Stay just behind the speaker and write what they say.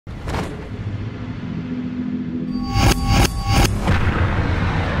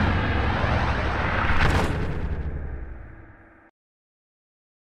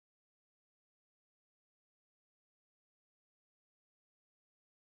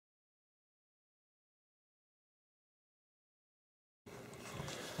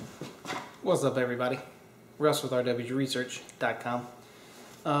What's up, everybody? Russ with rwresearch.com.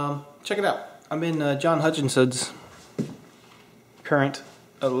 Check it out. I'm in John Hutchison's current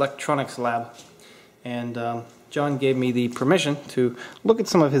electronics lab, and John gave me the permission to look at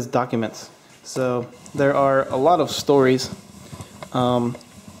some of his documents. So there are a lot of stories of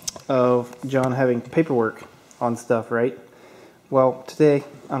John having paperwork on stuff, right? Well, today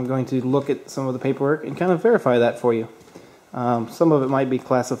I'm going to look at some of the paperwork and kind of verify that for you. Some of it might be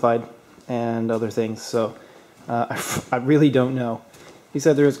classified and other things, so I really don't know. He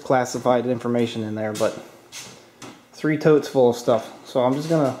said there is classified information in there, but 3 totes full of stuff. So I'm just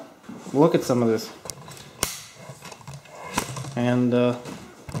gonna look at some of this and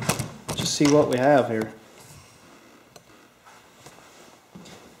just see what we have here.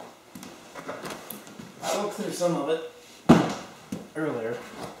 I looked through some of it earlier,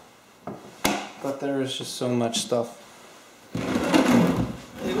 but there is just so much stuff.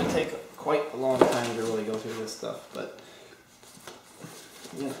 It would take quite a long time to really go through this stuff, but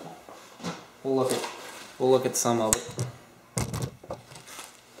you know, we'll look at some of it.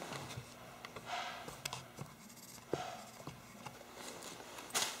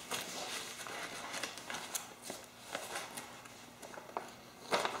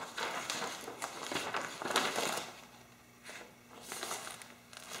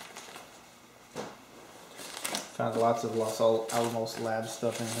 Found lots of Los Alamos lab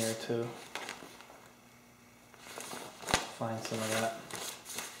stuff in here too. Find some of that.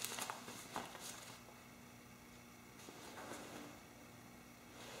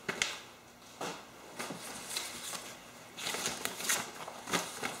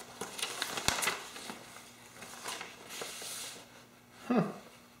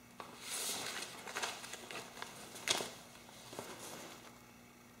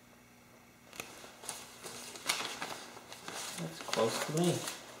 That's close to me.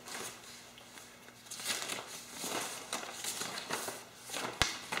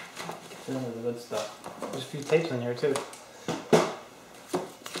 Get into the good stuff. There's a few tapes in here too.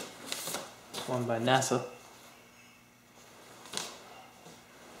 This one by NASA.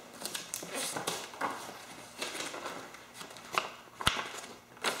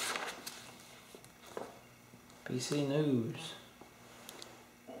 PC News.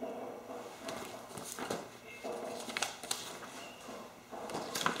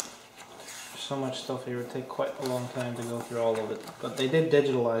 So much stuff here, it would take quite a long time to go through all of it, but they did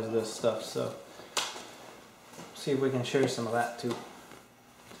digitalize this stuff, so see if we can share some of that too.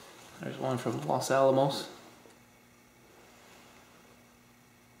 There's one from Los Alamos.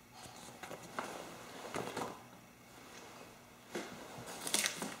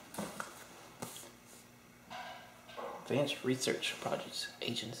 Advanced Research Projects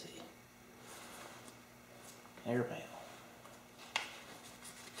Agency. Airmail.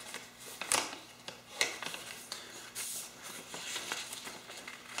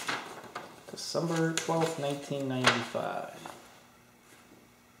 December 12th, 1995.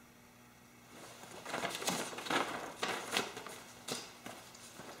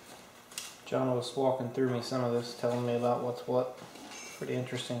 John was walking through me some of this, telling me about what's what. Pretty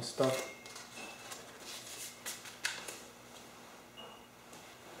interesting stuff.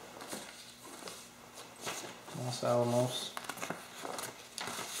 Los Alamos.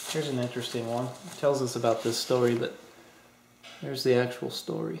 Here's an interesting one. It tells us about this story, but here's the actual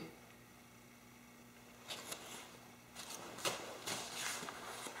story.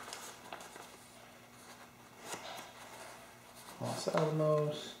 Los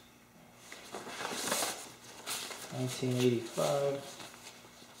Alamos, 1985.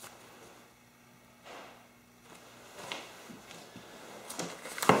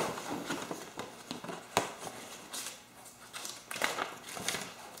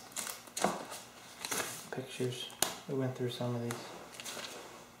 Pictures. We went through some of these.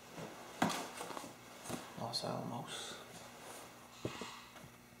 Los Alamos.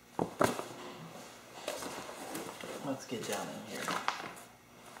 Let's get down in here.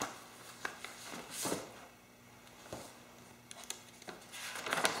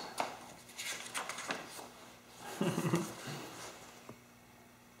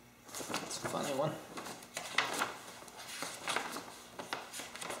 That's a funny one.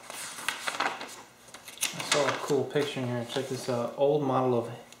 I saw a cool picture in here. Check this out. Old model of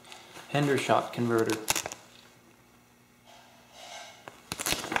Hendershot converter.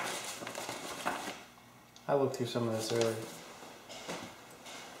 I looked through some of this earlier,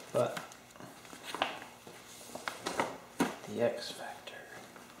 but the X factor,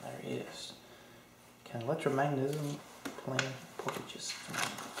 there he is. Can electromagnetism plane portages?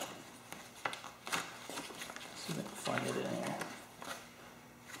 See if I can find it in here.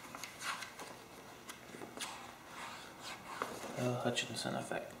 The Hutchison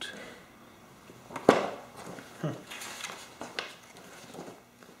effect.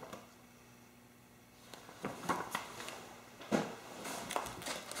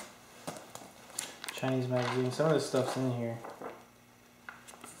 Chinese magazine. Some of this stuff's in here.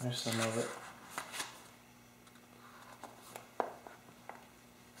 There's some of it.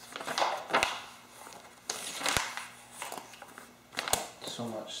 So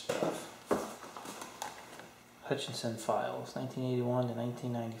much stuff. Hutchison Files, 1981 to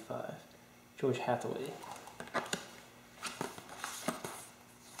 1995. George Hathaway.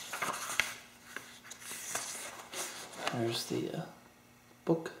 There's the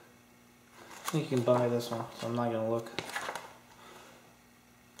book. I think you can buy this one, so I'm not going to look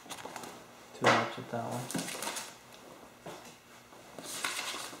too much at that one.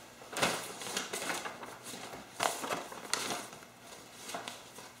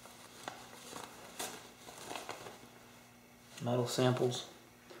 Metal samples.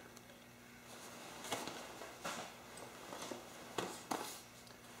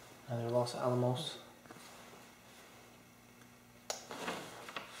 Another Los Alamos.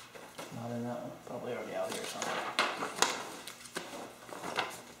 Not in that one. Probably already out here somewhere.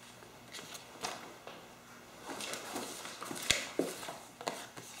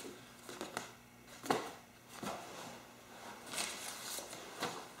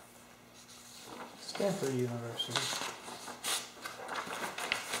 Stanford University.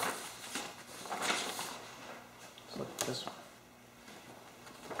 Let's look at this one.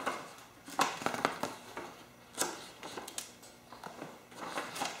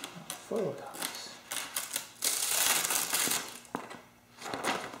 Photocopies.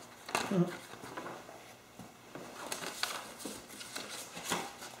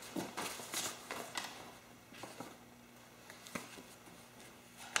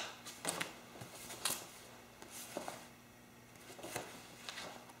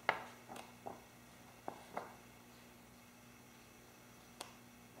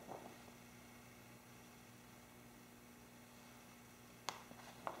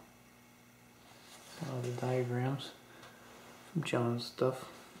 All the diagrams from John's stuff.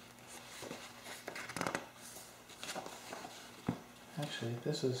 Actually,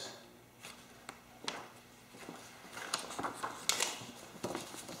 this is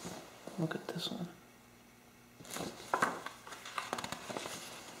look at this one.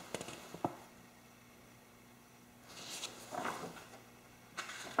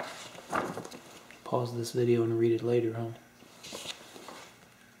 Pause this video and read it later, huh?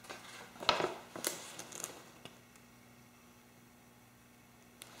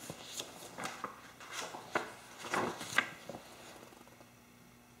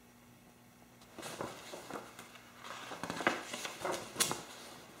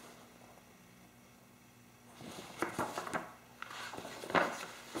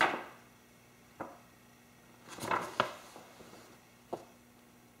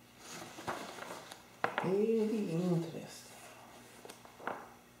 Very interesting.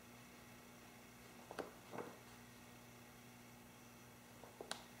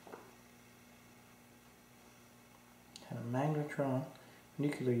 And a magnetron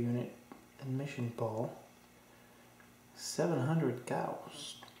nuclear unit emission ball. 700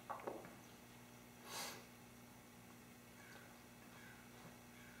 Gauss.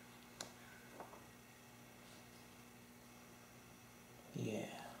 Yeah.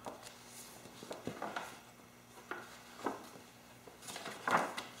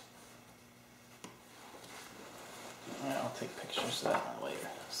 I'll take pictures of that one later.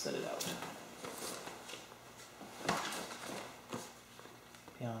 Set it out.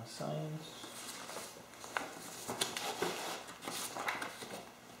 Beyond Science.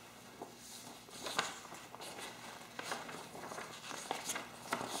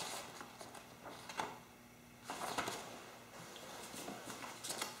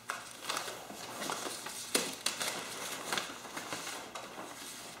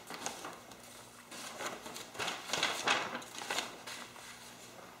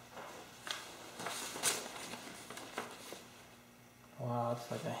 Wow, it's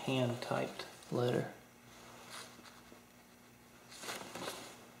like a hand-typed letter.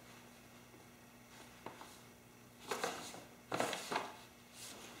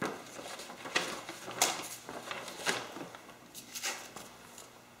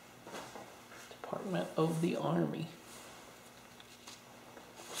 Department of the Army.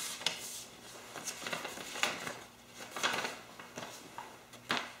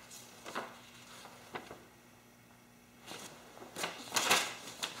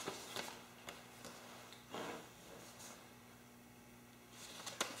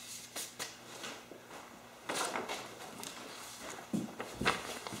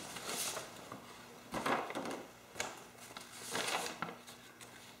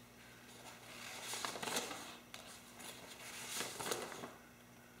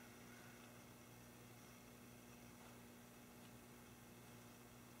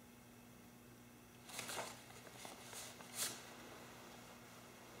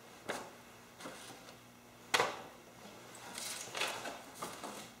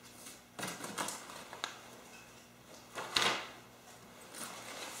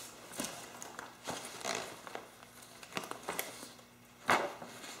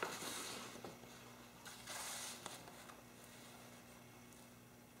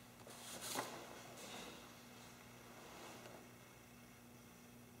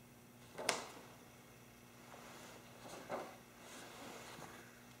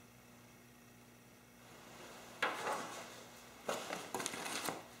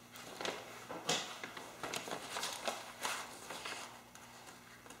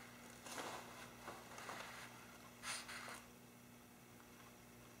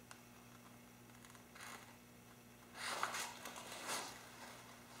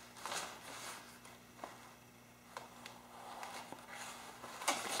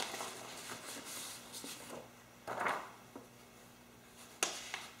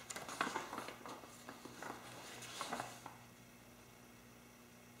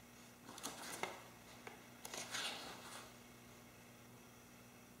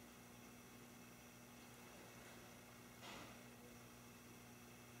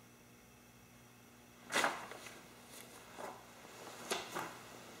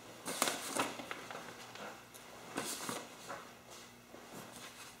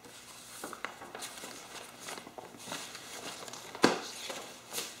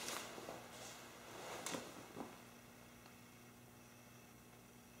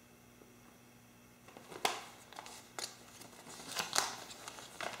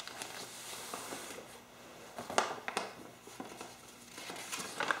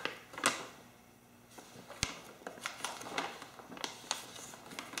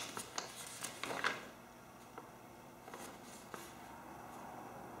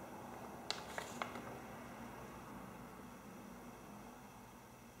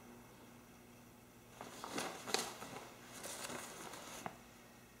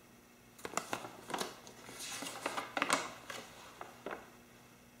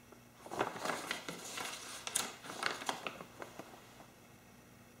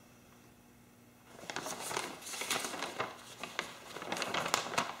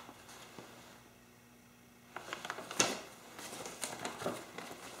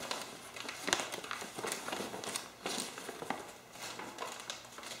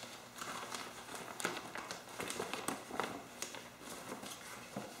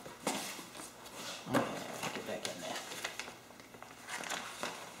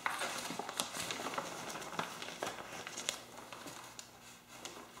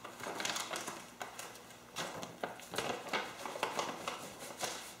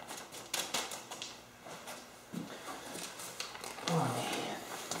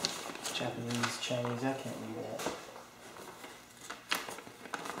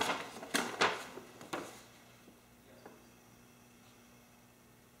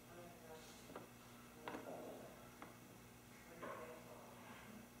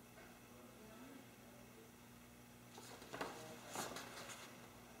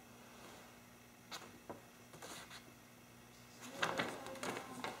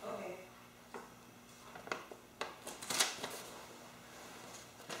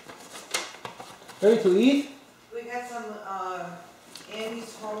 Ready to eat? We got some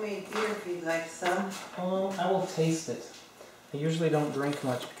Andy's homemade beer if you'd like some. I will taste it. I usually don't drink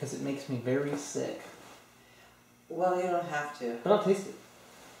much because it makes me very sick. Well, you don't have to. But I'll taste it.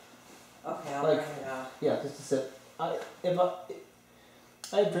 Okay, I'll Like, bring it out. Yeah, just a sip. I've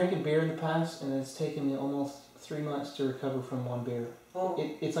drinking beer in the past, and it's taken me almost 3 months to recover from one beer. Oh.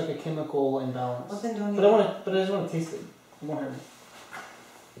 It's like a chemical imbalance. Well, then don't but I just want to taste it. It won't hurt me.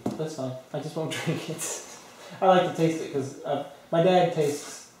 That's fine. I just won't drink it. I like to taste it because my dad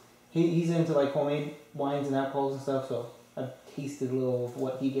tastes. He's into like homemade wines and alcohols and stuff. So I've tasted a little of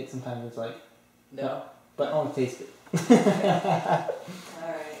what he gets. Sometimes it's like no. But I want to taste it.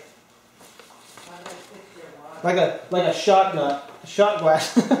 Alright. Like a shot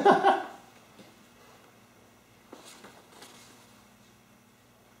glass.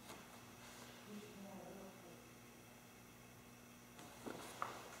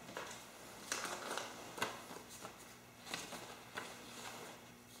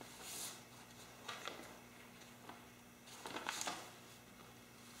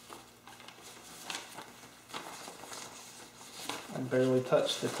 I barely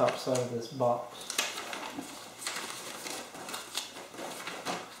touched the top side of this box.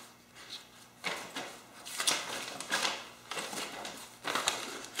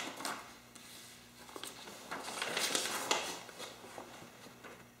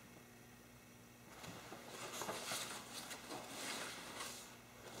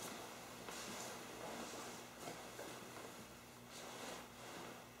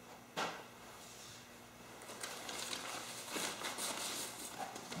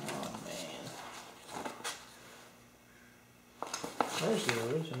 Where's the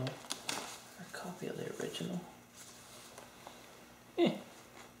original? Or a copy of the original? Eh.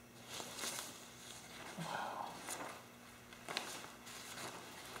 Wow.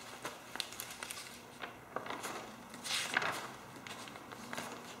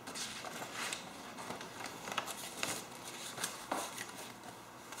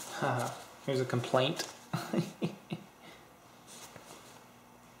 Haha. Here's a complaint.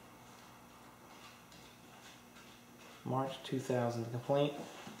 March 2000. The complaint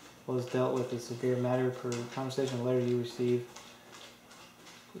was dealt with as severe matter per conversation letter you received.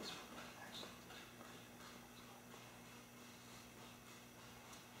 It's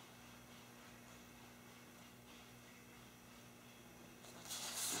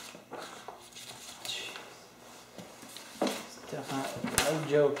definitely no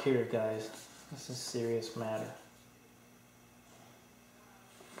joke here, guys. This is serious matter.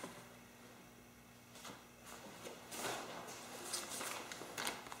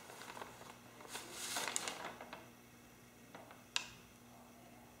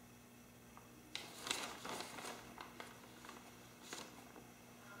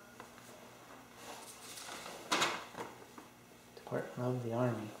 Department of the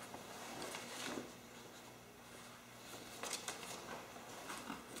Army.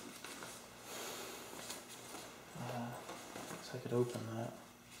 Looks like I could open that.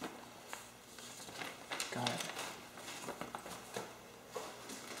 Got it.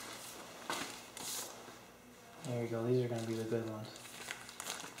 There you go. These are going to be the good ones.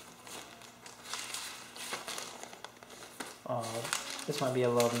 This might be a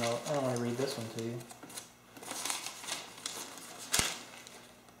love note. I don't want to read this one to you.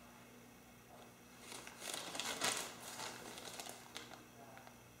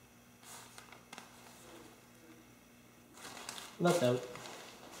 Love note.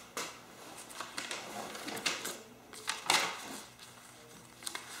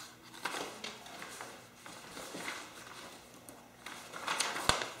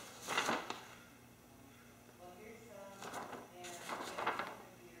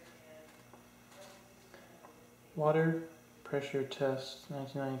 Water pressure test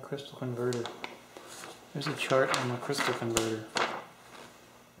 1990 crystal converter. There's a chart on the crystal converter.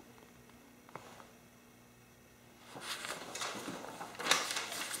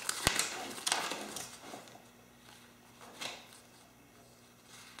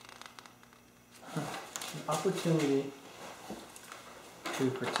 An opportunity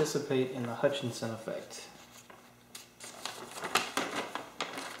to participate in the Hutchison effect.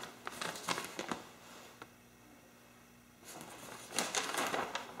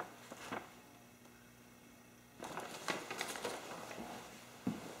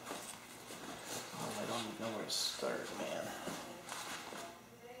 Know where to start, man.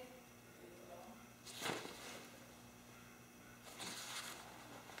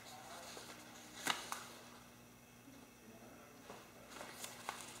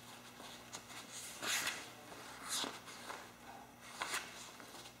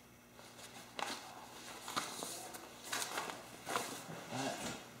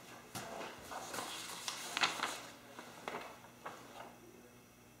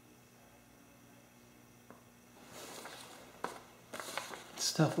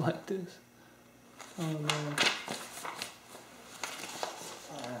 stuff like this. Oh man. I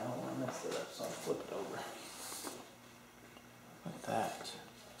don't want to mess it up, so I'll flip it over. Like that.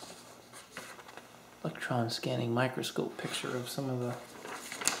 Electron scanning microscope picture of some of the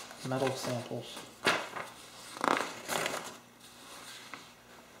metal samples.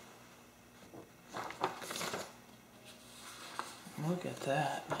 Look at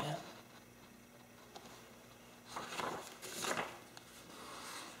that, man.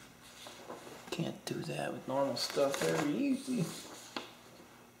 Can't do that with normal stuff very easy.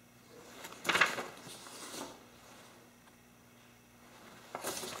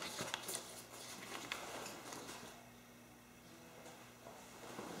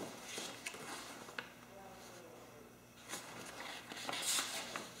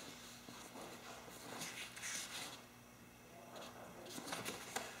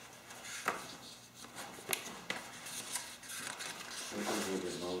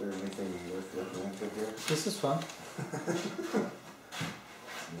 This is fun.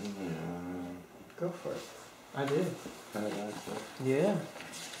 Go for it. I did. Yeah.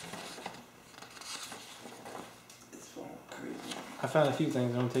 It's all crazy. I found a few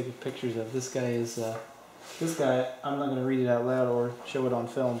things I'm taking pictures of. This guy is, this guy, I'm not going to read it out loud or show it on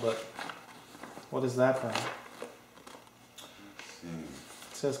film, but what is that from?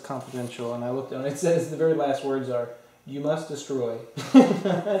 It says confidential, and I looked on it. It says the very last words are, "You must destroy."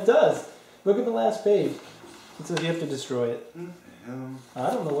 It does. Look at the last page. It says you have to destroy it. What the hell? I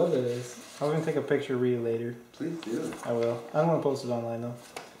don't know what it is. I'm going to take a picture, read it later. Please do. I will. I don't want to post it online though.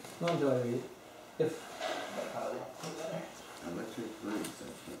 Not until I read it. If I probably won't put it there. Electric brakes,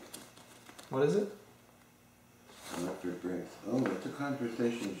 I think. What is it? Electric brakes. Oh, it's a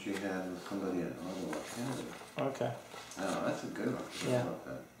conversation she had with somebody in Ottawa, Canada. Okay. Oh, that's a good one. I Yeah. love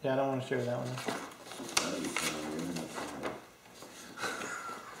that. Yeah, I don't want to share that one. That'd be kind of weird.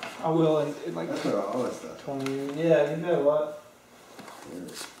 I will in like That's what all this stuff. 20 years. Yeah, you know what?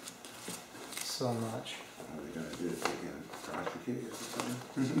 Weird. So much. What are we gonna do? Take in prosecute you or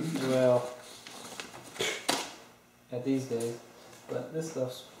something? Well, at these days. But this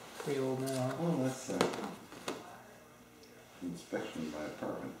stuff's pretty old now. Oh, that's inspection by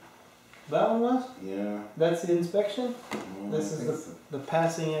apartment. That one was? Yeah. That's the inspection? Oh, This I is think the, so. the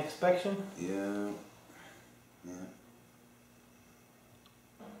passing inspection? Yeah. Yeah.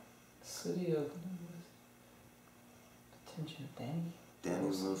 City of... Attention, Danny. Danny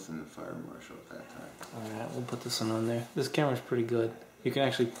Wilson, fire marshal at that time. Alright, we'll put this one on there. This camera's pretty good. You can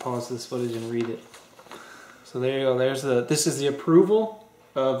actually pause this footage and read it. So there you go. There's the. This is the approval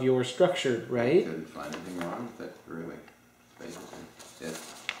of your structure, right? Couldn't find anything wrong with it, really. Basically, it.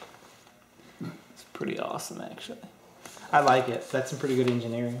 It's pretty awesome, actually. I like it. That's some pretty good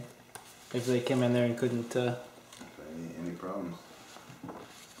engineering. If they came in there and couldn't. Any problems?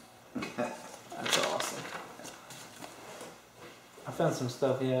 That's awesome. I found some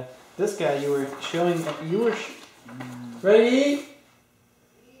stuff. Yeah, this guy you were showing. You were ready.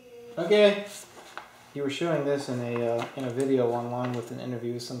 Okay. You were showing this in a video online with an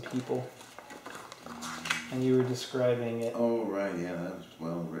interview with some people, and you were describing it. Oh right, yeah, that was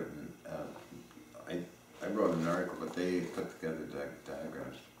well written. I wrote an article, but they put together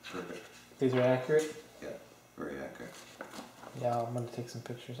diagrams. Perfect. These are accurate. Yeah, very accurate. Yeah, I'm gonna take some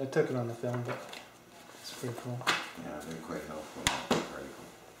pictures. I took it on the film, but it's pretty cool. Yeah, they're quite helpful in that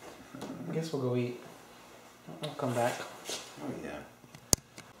article. I guess we'll go eat. I'll come back. Oh yeah.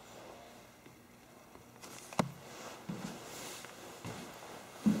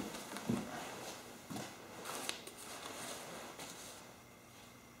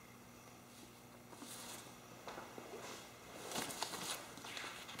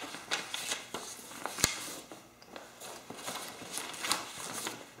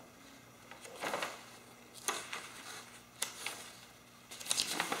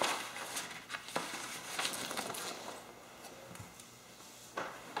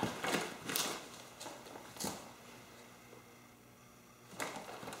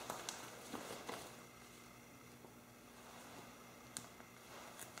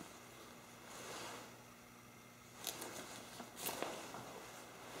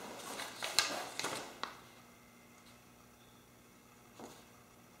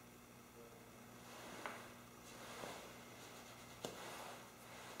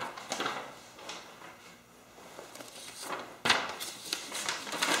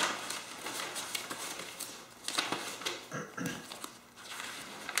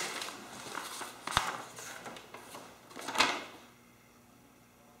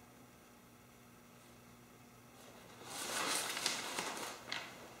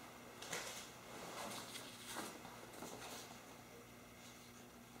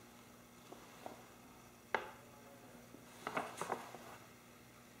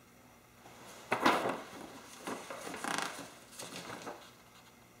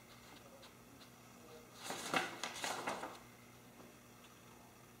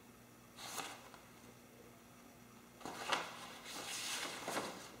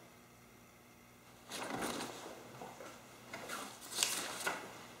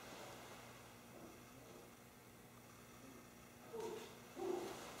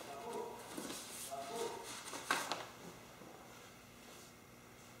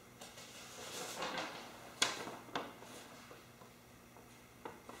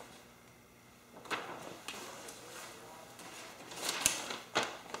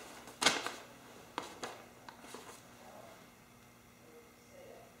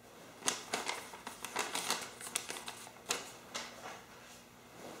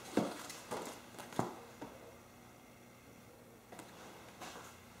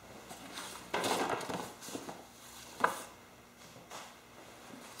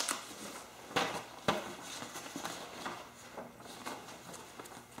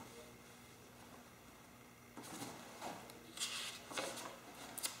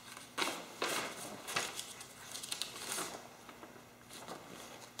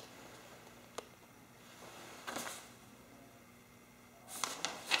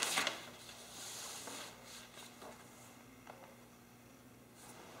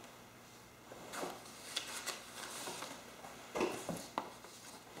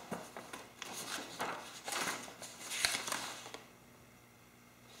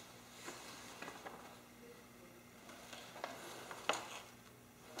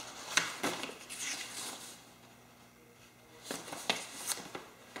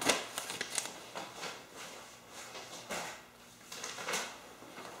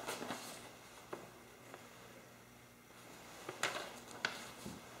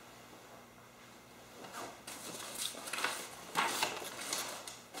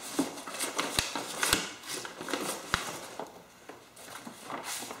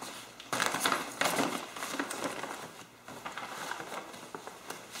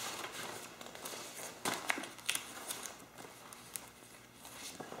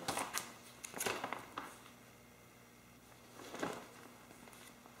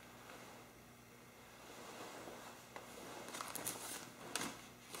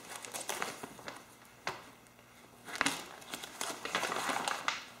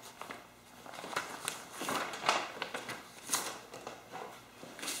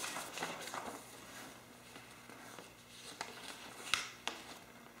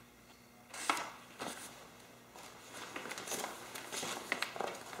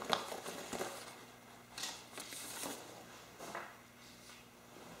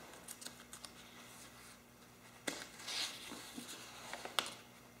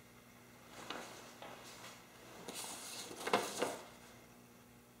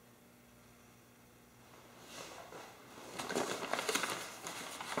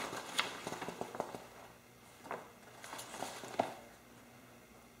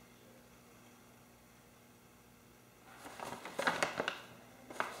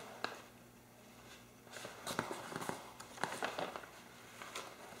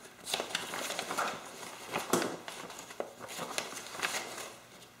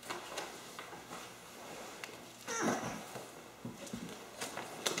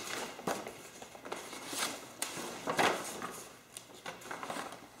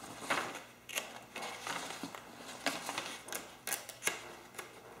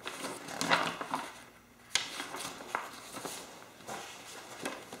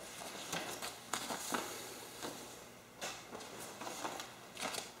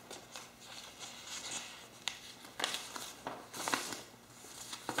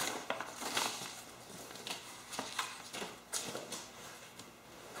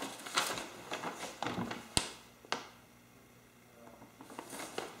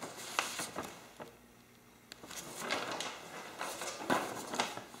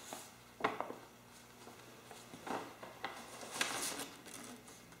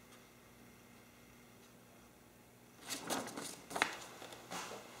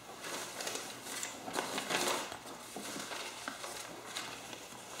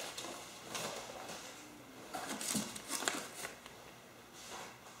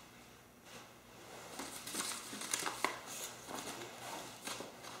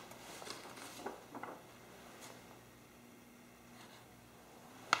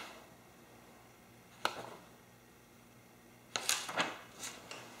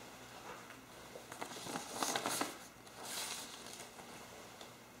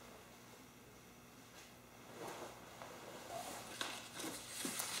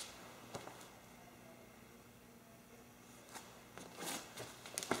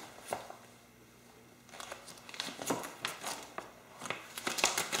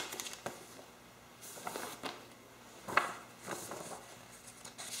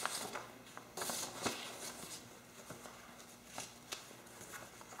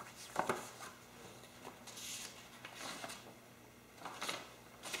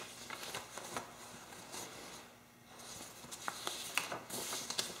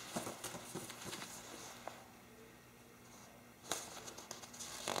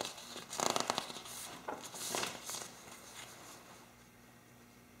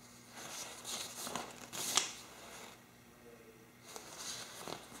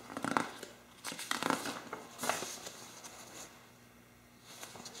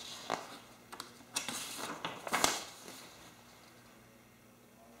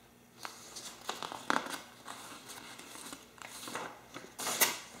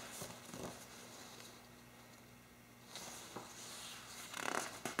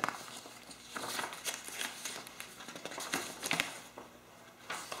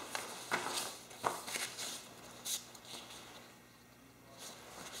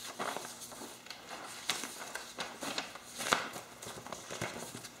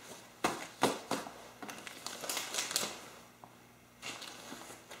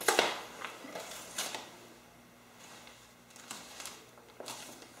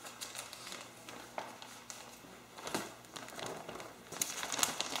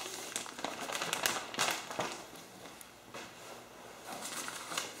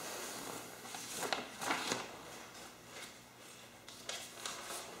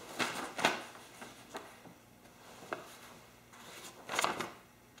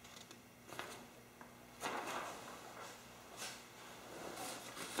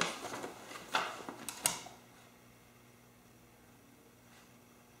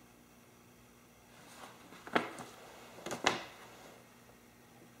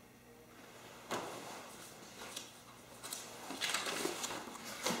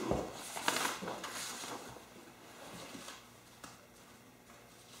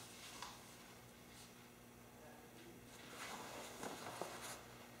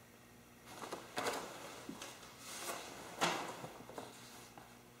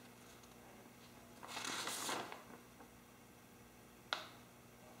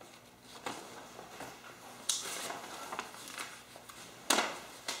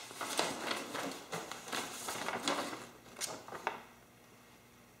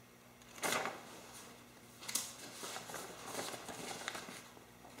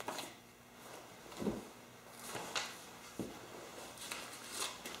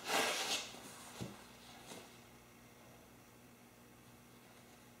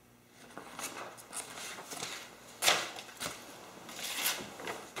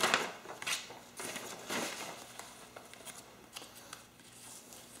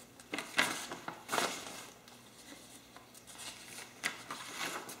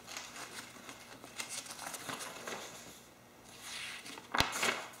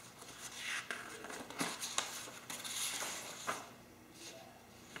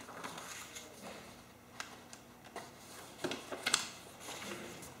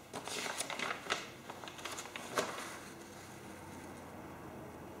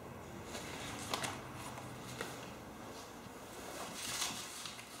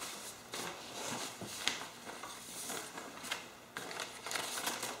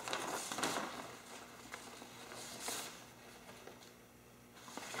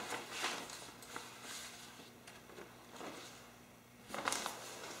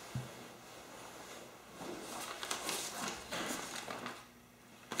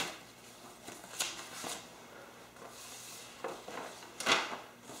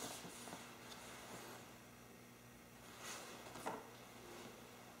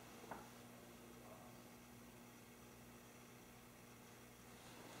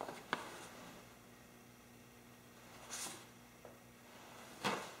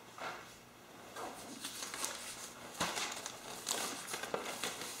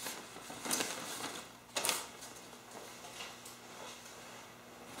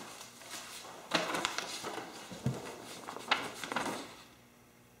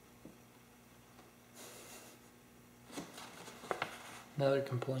 Another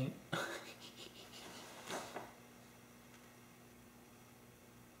complaint.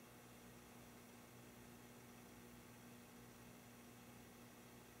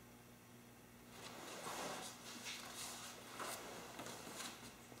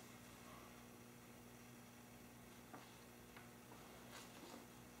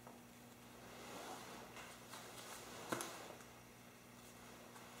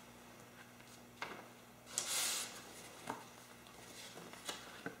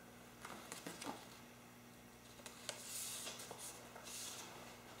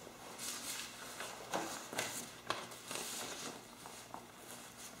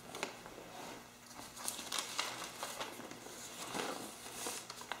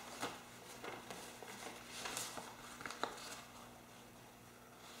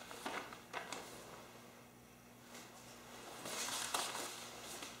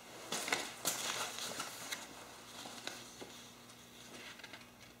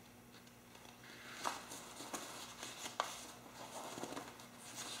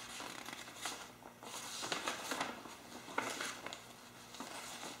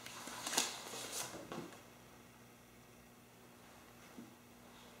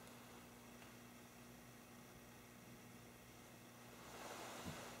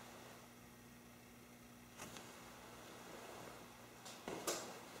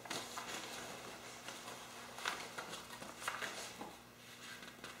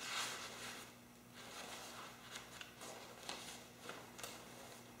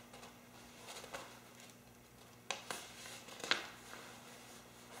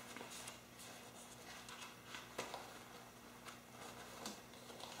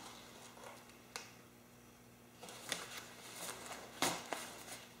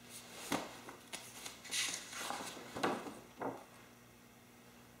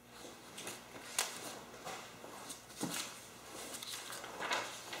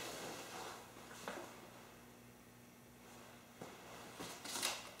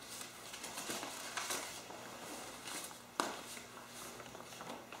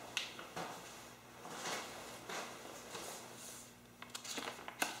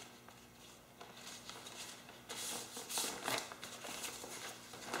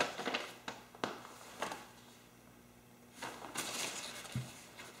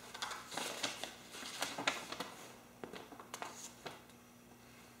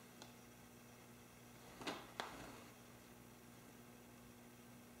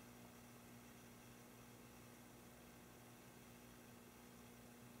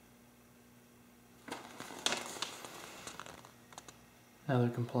 Another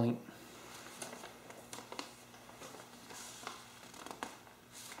complaint.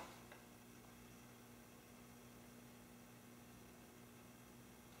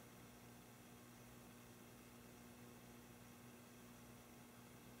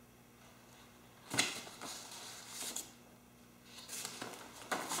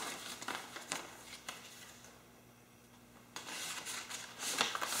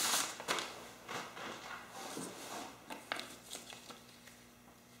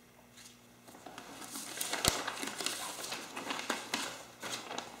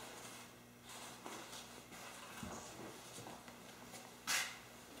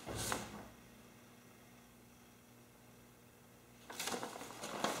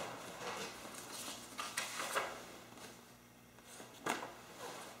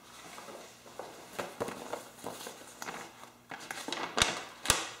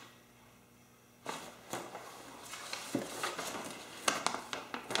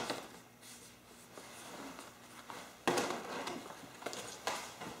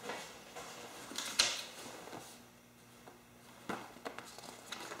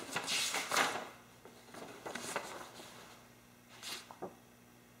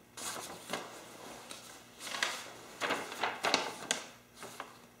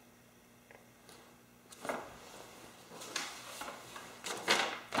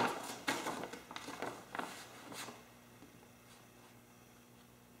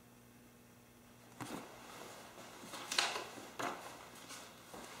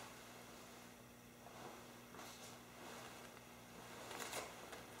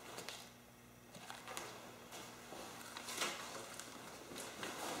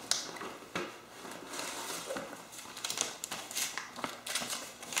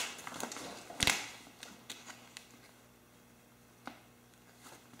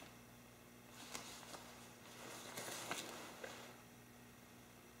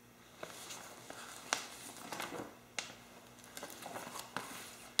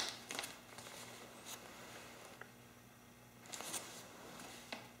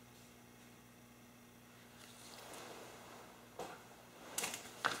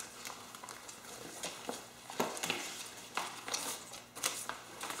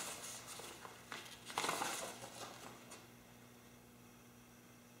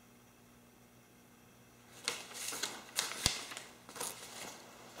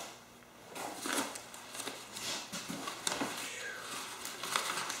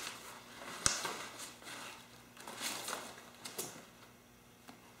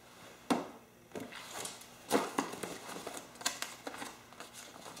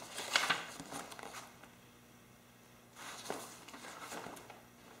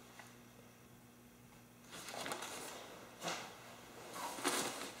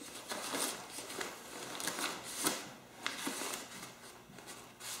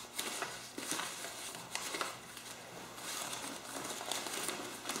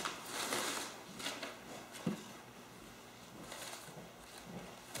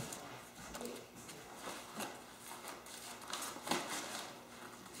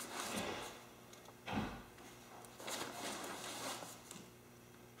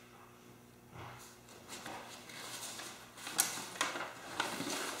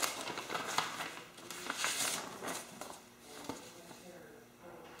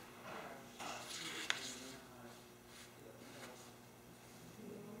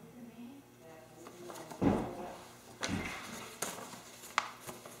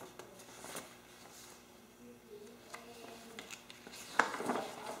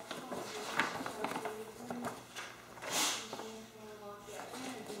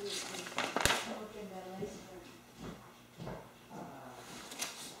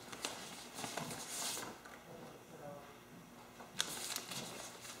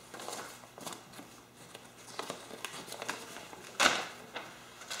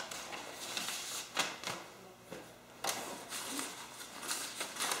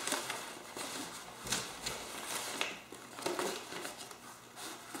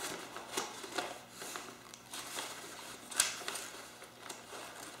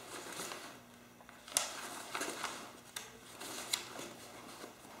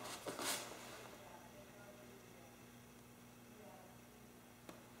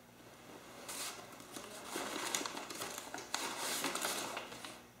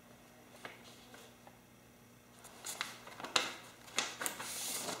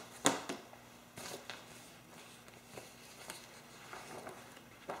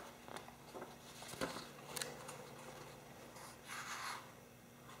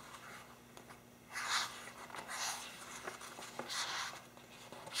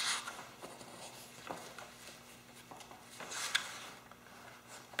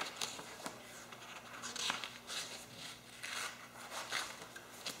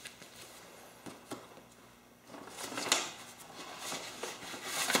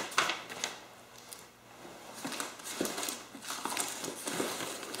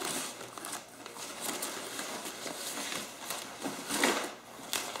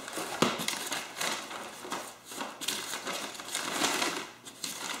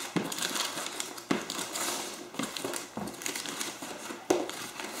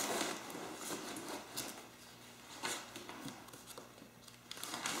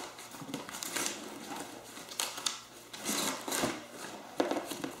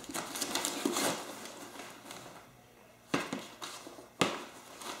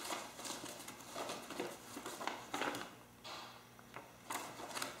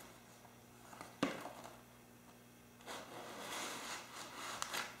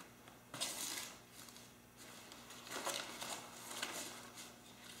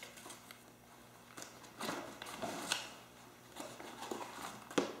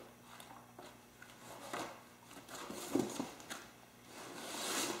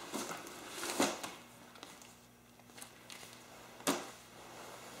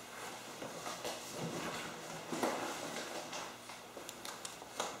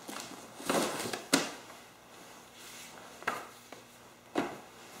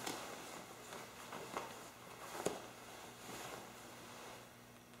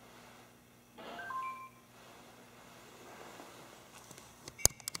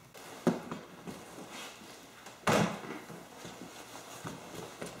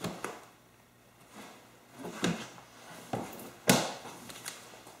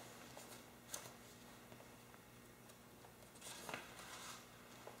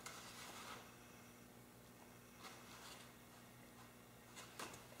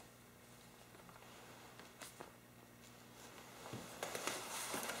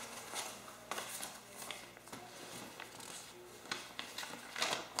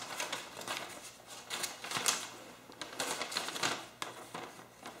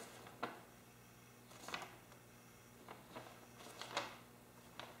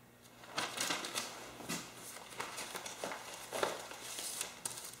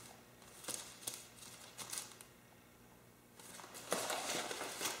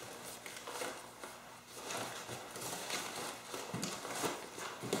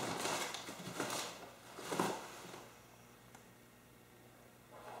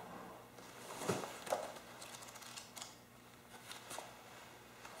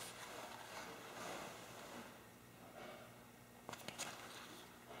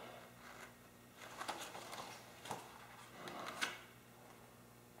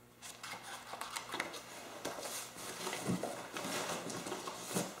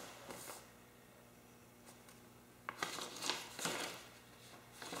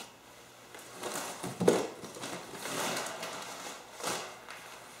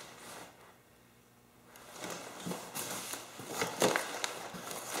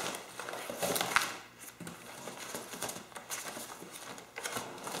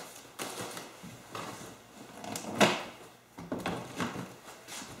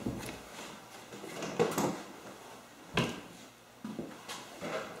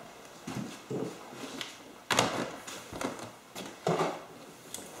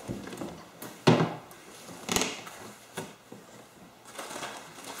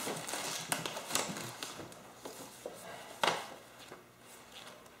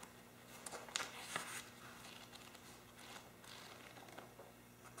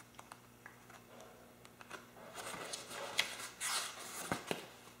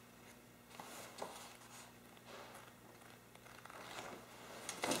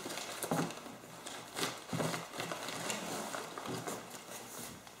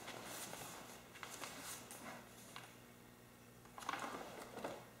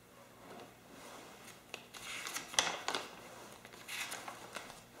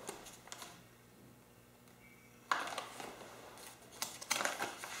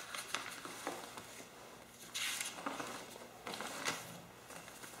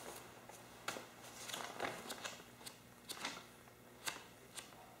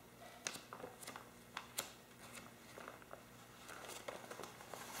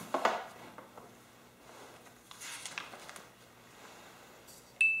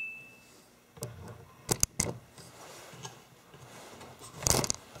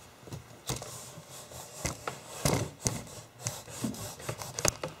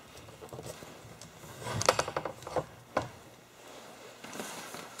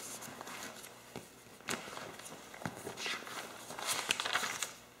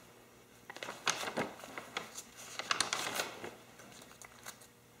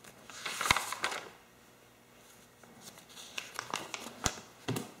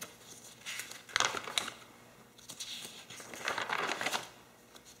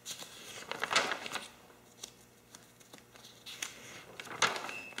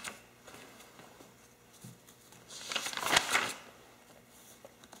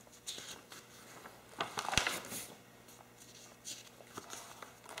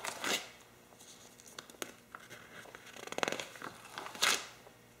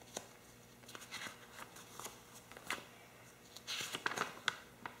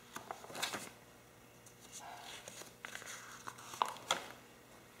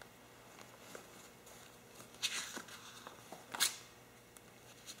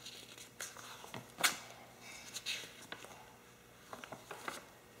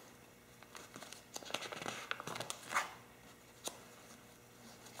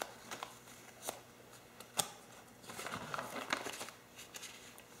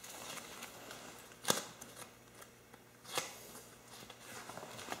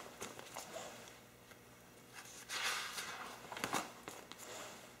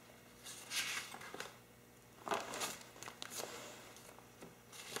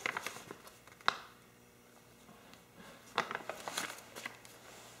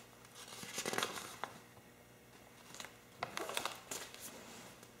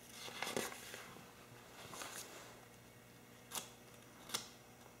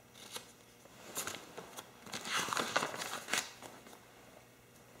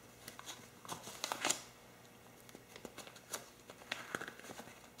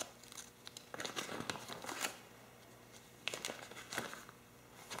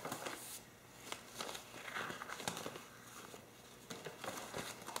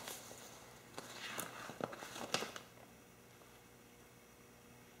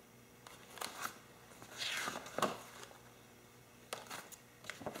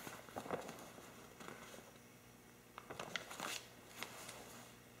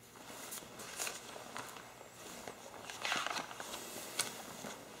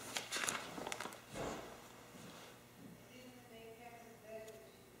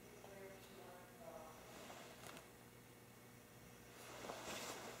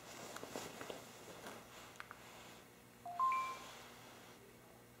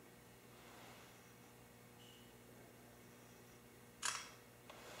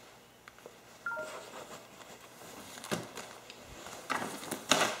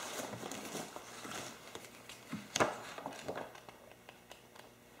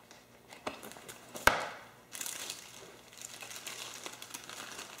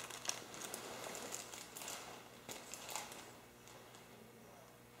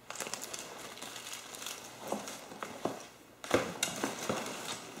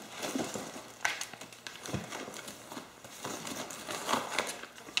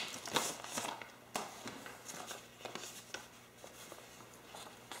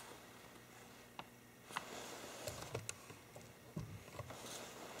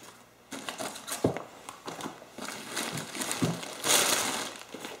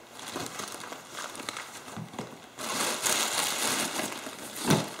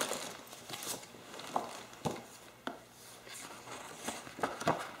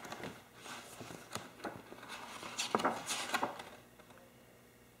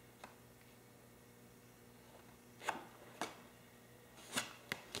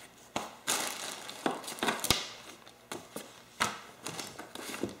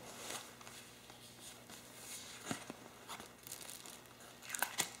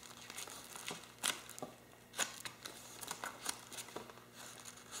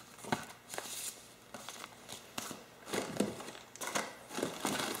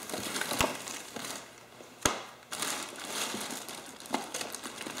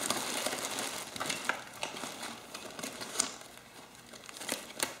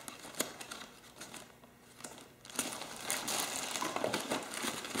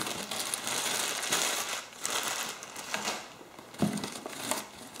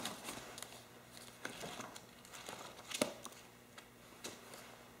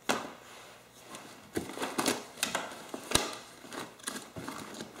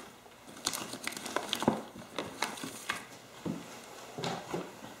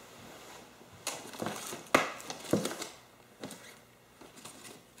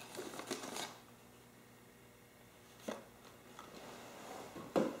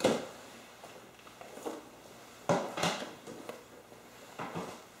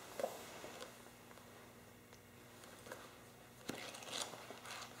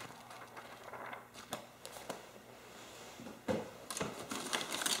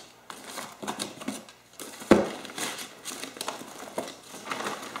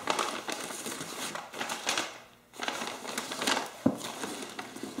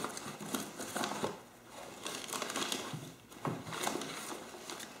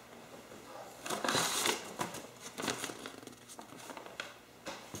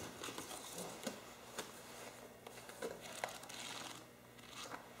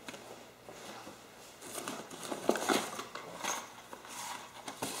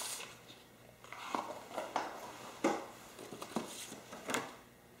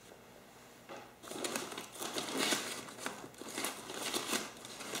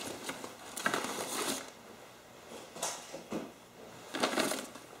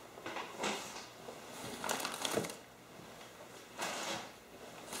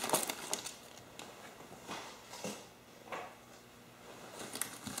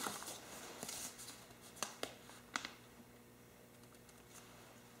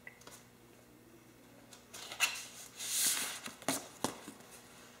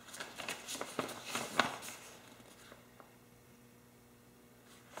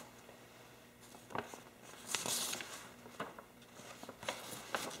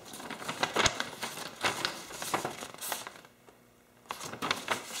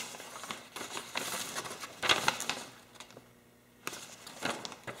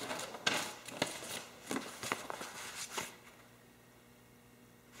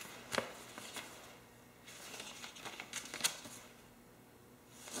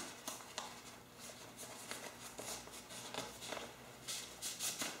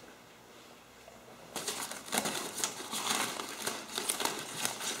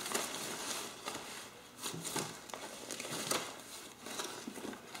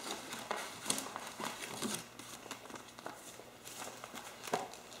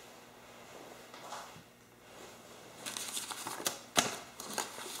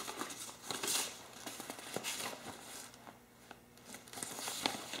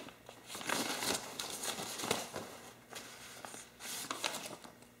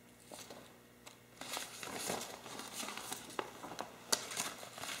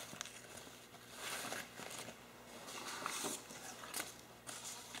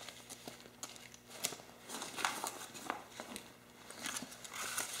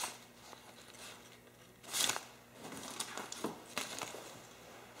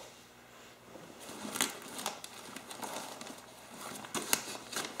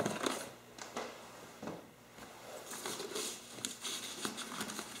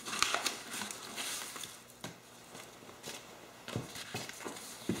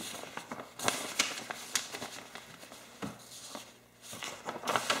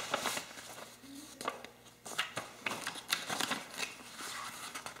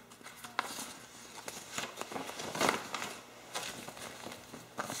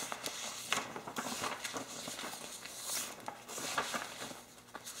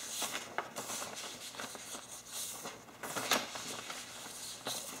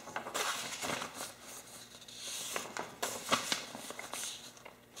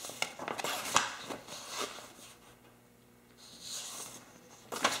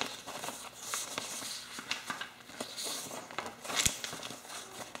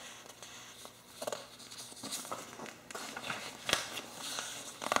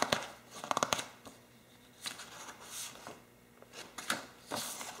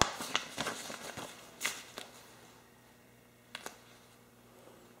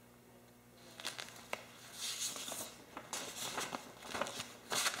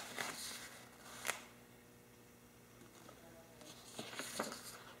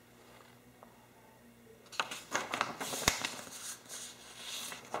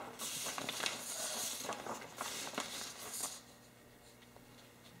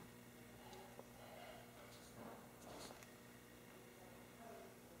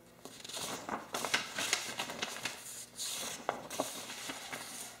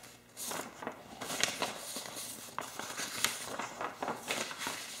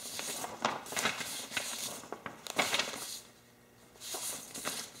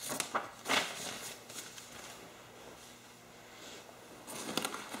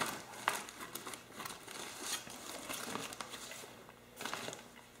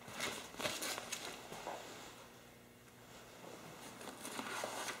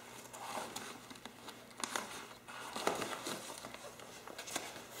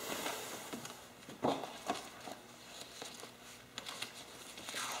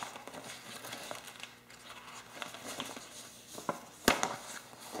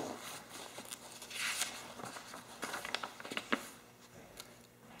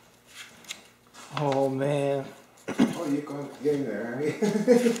 getting there, are you?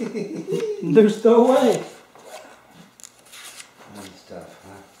 There's no way. Fun stuff,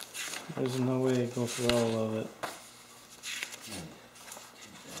 huh? There's no way to go through all of it.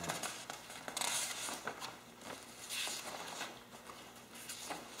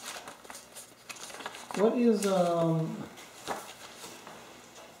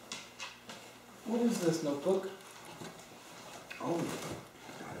 What is this notebook? Oh,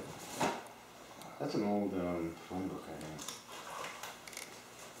 that's an old phone book I have.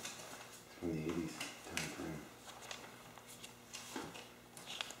 It's from the 80s time frame.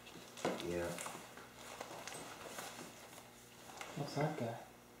 Yeah. What's that guy?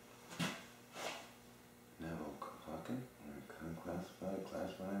 Neville Hawken, unclassified,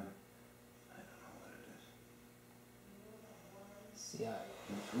 classified. I don't know what it is. CIA.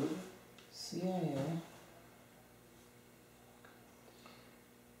 What's it? CIA.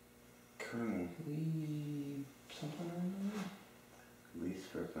 Colonel Lee something or other? Lee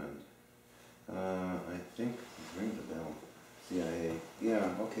Strickland. I think it rings a bell. CIA.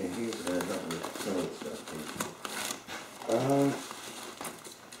 Yeah, okay, he was there, that was some of the stuff too.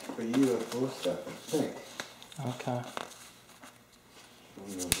 For UFO stuff, I think. Okay. Oh,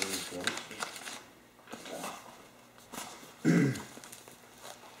 no, where's that?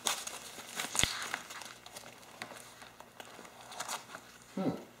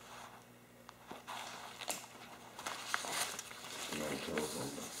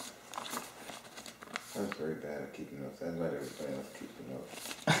 I was very bad at keeping notes. I'd let everybody else keep the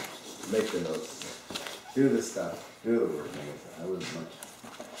notes. Make the notes. Do the stuff. Do the work. I wasn't much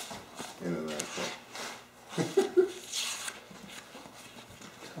into that stuff.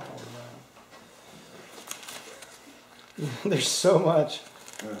 There's so much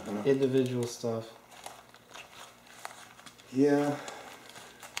Uh-huh. individual stuff. Yeah.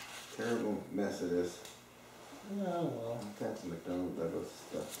 Terrible mess it is. Oh well. That's McDonald Douglas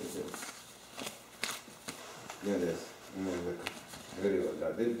stuff they did. Yeah, it is. And then the video of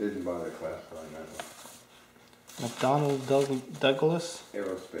that. They didn't bother classifying that one. McDonald Douglas?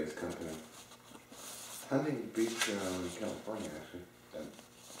 Aerospace company. Hunting Beach, California, actually. That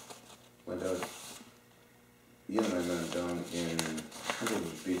went out. You and I met down in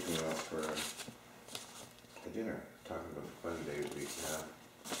Hunting Beach and went out for a dinner, talking about the fun days we have.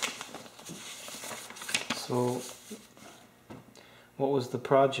 So, what was the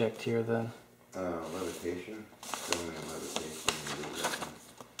project here then? Levitation, filming of levitation,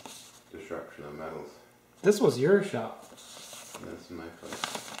 and destruction of metals. This was your shop. That's my place.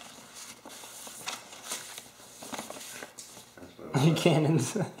 That's what it You was. can't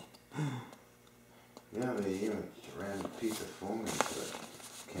inside. Yeah, they even ran a piece of foam into the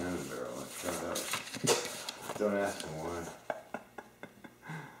cannon barrel and shot out. Don't ask me why.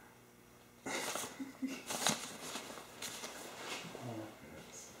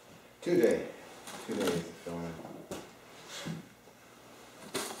 Two days of filming.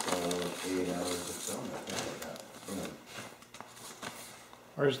 So 8 hours of film, I think I got.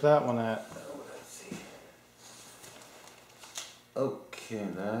 Where's that one at? Let's see. Okay,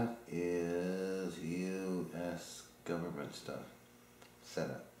 that is U.S. government stuff. Set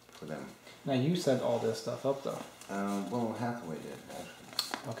up for them. Now you set all this stuff up though. Well, Hathaway did,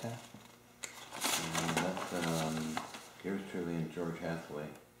 actually. Okay. And that's, yours truly and George Hathaway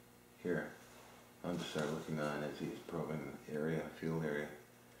here. I'll just start looking on as he's probing the area, field area,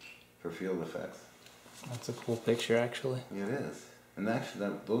 for field effects. That's a cool picture actually. It is. And actually,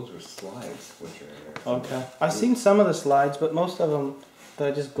 those were slides, which are here. Okay. I've seen some of the slides, but most of them that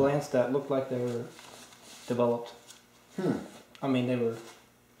I just glanced at looked like they were developed. I mean, they were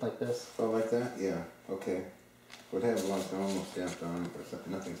like this. Oh, like that? Yeah. Okay. Would have one almost stamped on, or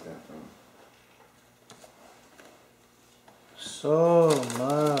something, nothing stamped on. So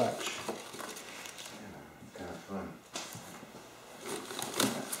much. Yeah, kind of fun.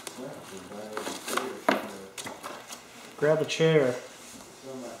 Grab a chair.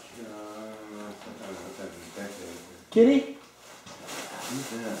 So much, sometimes in decades. Kitty? Who's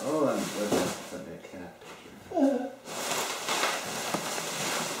that? Oh, that's that cat picture.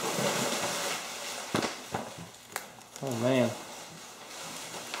 Oh man.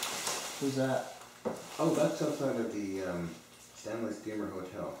 Who's that? Oh, that's outside of the Stanley Steamer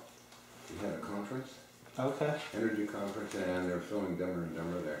Hotel. We had a conference, Okay. energy conference, and they were filming Dumber and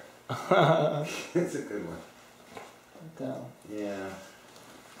Dumber there. It's a good one. Down. Yeah.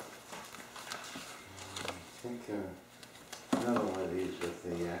 I think another one of these with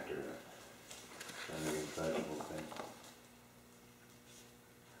the actor standing inside the whole thing.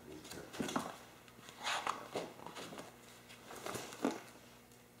 These are pretty.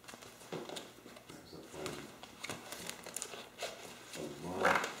 There's a fun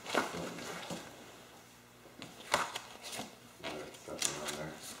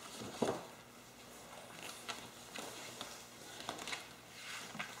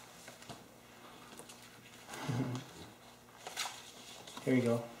There you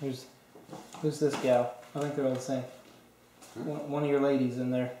go. Who's this gal? I think they're all the same. One of your ladies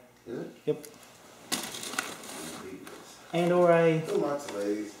in there. Is it? Yep. And or Lots of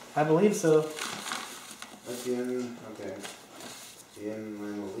ladies. I believe so. That's Ian, okay. Ian,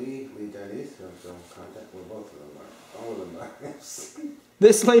 Lionel Lee Denise, so contact with both of them. All of them are.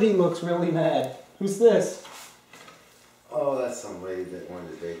 This lady looks really mad. Who's this? Oh, that's some lady that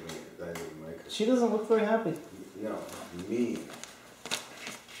wanted to date me that I didn't like her. She doesn't look very happy. No, me.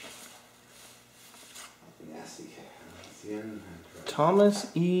 Nasty cat. That's Ian.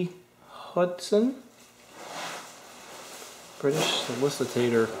 Thomas E. Hutchison, British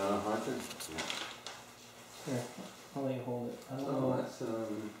solicitor. Hutchison? Here, I'll let you hold it. I don't Oh, know. that's, that's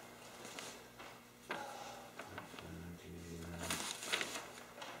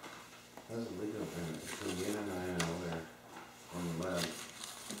a legal agreement between Ian and I and over on the lab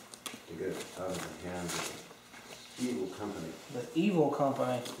to get it out of the hands of the evil company. The evil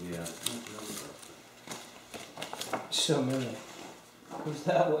company. Yeah. So many. Who's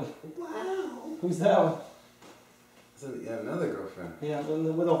that one? Wow. Who's that one? So, yeah, another girlfriend. Yeah,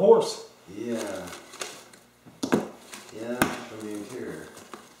 with a horse. Yeah. Yeah, from the interior.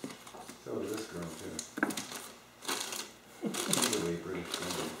 So is this girl too. She's really British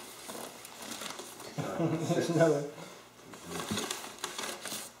friendly. There's another.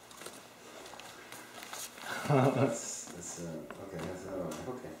 That's okay, that's another one.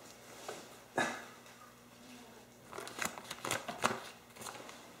 Okay.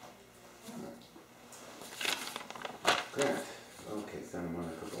 Grant. Okay, Santa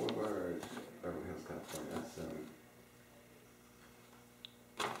Monica Boulevard, Beverly Hills, California.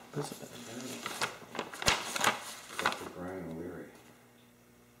 That's Dr. Brian O'Leary.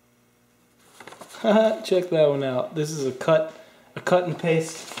 Check that one out. This is a cut and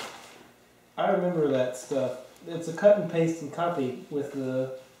paste. I remember that stuff. It's a cut and paste and copy with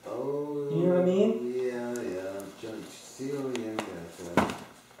the. Oh. You know what I mean? Yeah. Judge Celia.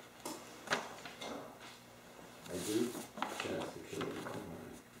 I do. Chance to kill you.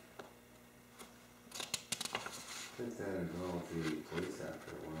 I think that involved the police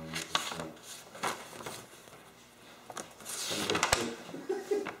after a while.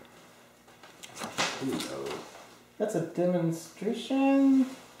 Who knows? That's a demonstration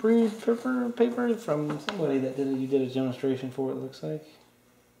paper from somebody that you did a demonstration for. It looks like.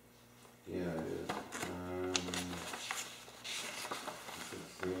 Yeah, it is.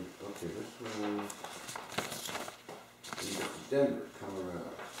 Let's see. Okay, this one. Denver,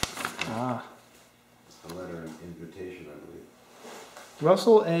 Colorado. Ah. A letter and invitation, I believe.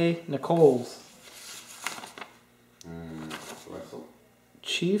 Russell A. Nichols, Russell.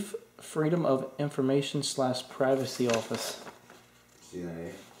 Chief Freedom of Information / Privacy Office,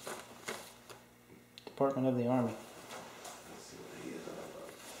 CIA. Department of the Army. Let's see what he is all about.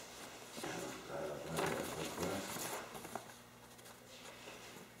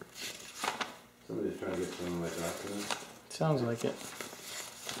 Somebody's trying to get some of my documents. Sounds like it.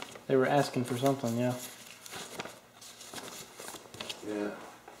 They were asking for something, yeah. Yeah.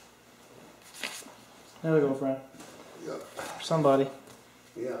 Another girlfriend. Yep. Somebody.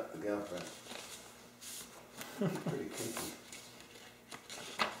 Yeah, the girlfriend. Pretty kinky.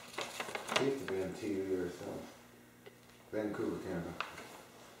 She used to be on TV herself. Vancouver, Canada.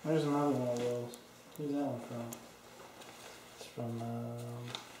 There's another one of those. Who's that one from? It's from,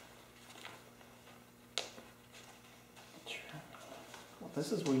 well,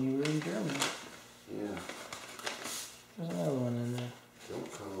 this is where you were in Germany. Yeah. There's another one in there.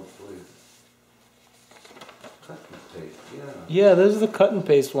 Don't call the police. Cut and paste. Yeah. Yeah, those are the cut and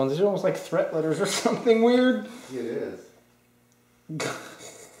paste ones. These are almost like threat letters or something weird. It is.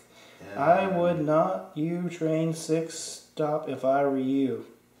 I would not you train 6 stop if I were you.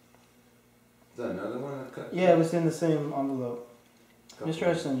 Is that another one that cut? Yeah, it was in the same envelope. Mr.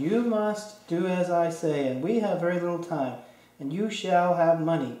 Hutchison, you must do as I say, and we have very little time, and you shall have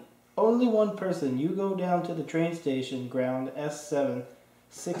money. Only one person. You go down to the train station, ground S7,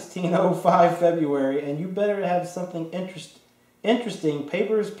 1605 February, and you better have something interesting.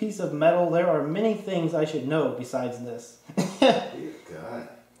 Papers, piece of metal. There are many things I should know besides this. Dear God.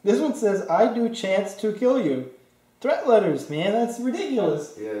 This one says, I do chance to kill you. Threat letters, man, that's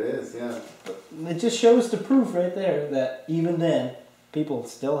ridiculous. Yeah, it is, yeah. It just shows the proof right there that even then, people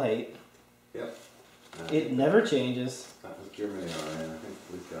still hate. Yep. It never changes. That was Germany, alright. I think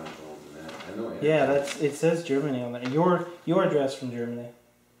police got involved in that. I know it. Yeah, it says Germany on there. Your address from Germany.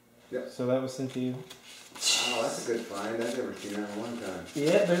 Yep. So that was sent to you. Oh, that's a good find. I've never seen that one time.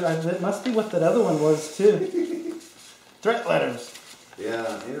 Yeah, that must be what that other one was too. Threat letters.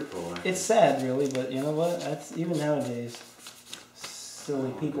 Yeah, Interpol. It's sad, really, but you know what? That's even nowadays.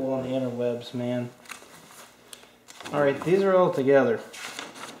 Silly people on the interwebs, man. Alright, these are all together.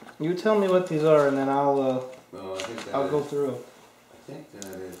 You tell me what these are and then I'll go through them. I think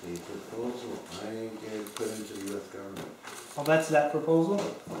that is a proposal I put into the U.S. government. Oh, that's that proposal?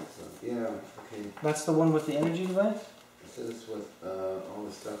 So, yeah, okay. That's the one with the energy device? It says with all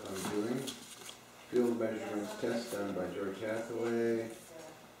the stuff I'm doing. Field measurements test done by George Hathaway.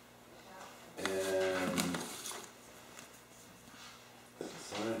 And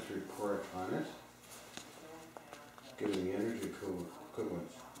science report on it. Giving the energy equivalent.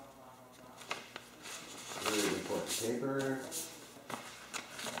 Very important paper.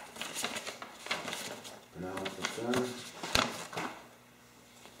 Analysis done.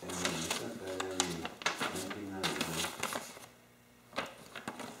 And then I sent that in 1990.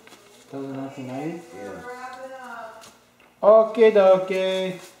 That was 1990? Yeah. Okay,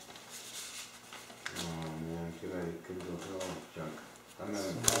 dokie. Oh man, too bad it couldn't go through all this junk. I'm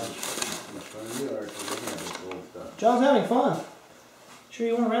having much fun. You are looking at this old stuff. John's having fun. Sure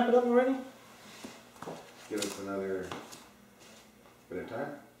you want to wrap it up already? Give us another bit of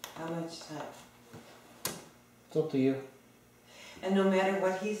time. How much time? It's up to you. And no matter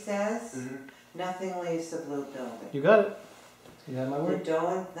what he says, nothing leaves the blue building. You got it. You have my You word.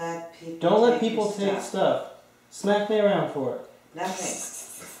 don't let people Don't let take people your take stuff. stuff. Smack me around for it.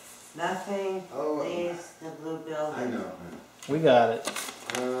 Nothing Oh, leaves the blue building. I know. We got it.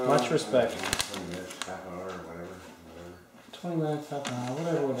 Much respect. 20 minutes, half hour, whatever. 20 minutes, half an hour,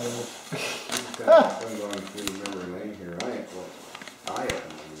 whatever. I'm going through memory lane here. I am.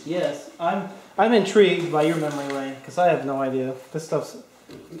 Yes, I'm intrigued by your memory lane because I have no idea. This stuff's,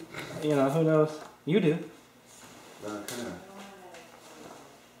 you know, who knows? You do. Kind of.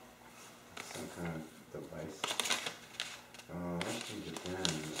 Some kind of device. That's from Japan.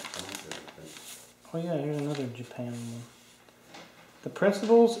 Oh yeah, here's another Japan one. The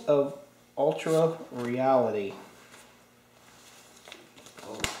principles of ultra reality.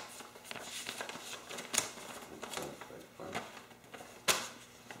 Oh.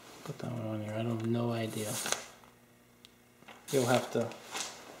 Put that one on here. I have no idea. You'll have to.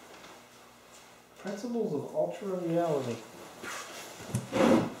 Principles of ultra reality.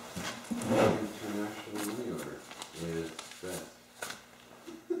 International money order is that.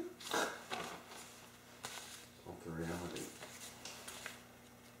 Ultra reality.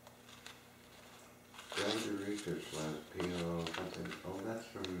 Graduate Research Lab, PO something. Oh, that's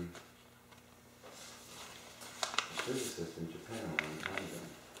from a physicist in Japan a long time ago.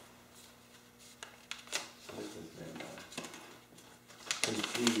 What's his name?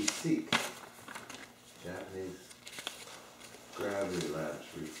 Seek. Japanese Gravity Labs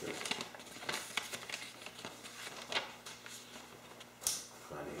Research.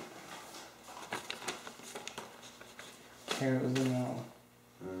 Funny. Here it was in that one.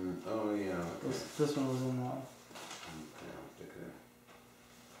 Oh yeah. Okay. This one was in that one. Okay, I'll stick it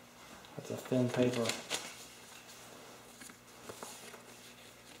That's a thin paper.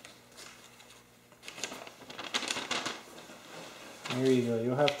 Here you go.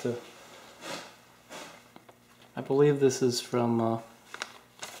 You'll have to. I believe this is from.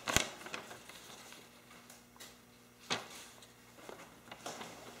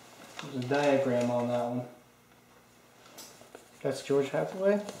 There's a diagram on that one. That's George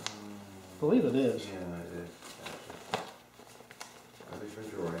Hathaway? I believe it is. Yeah, it is. Probably for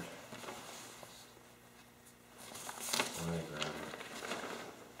George. Diagram.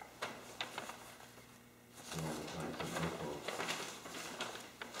 I'm going to find some info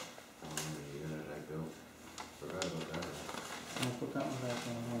on the unit I built. Forgot about that. I'll put that one back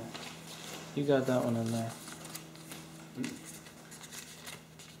in here. You got that one in there.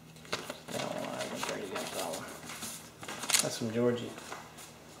 That one, I haven't already got that one. That's from Georgie.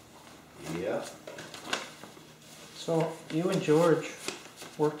 Yeah. So you and George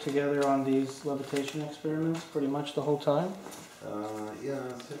worked together on these levitation experiments pretty much the whole time? Yeah,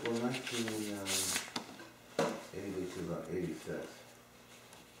 well, 1980 to about 86.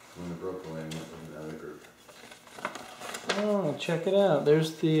 When I broke away and went with another group. Oh, check it out.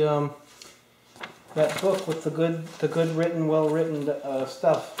 There's the that book with the good written, well written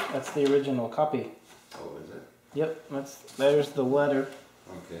stuff. That's the original copy. Oh, is it? Yep, there's the letter.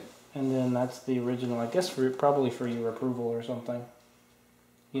 Okay. And then that's the original, I guess probably for your approval or something.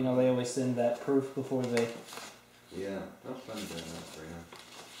 You know, they always send that proof before they... Yeah, that's fun doing that for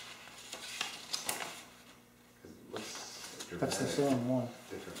you. That's the same one.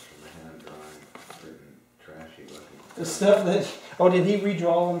 Different from the hand drawing, written, trashy looking. The stuff that... Oh, did he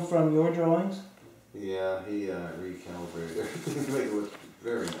redraw them from your drawings? Yeah, he recalibrated everything to make it look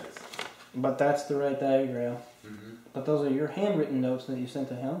very nice. But that's the right diagram. Mm-hmm. But those are your handwritten notes that you sent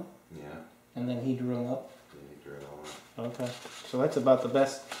to him? Yeah. And then he drew them up? Yeah, he drew it all up. Okay. So that's about the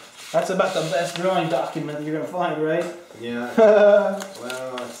best drawing document you're going to find, right? Yeah.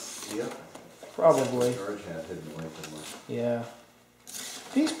 Well, yep. Probably. George had hidden away somewhere. Yeah.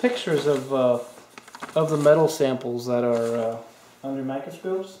 These pictures of the metal samples that are under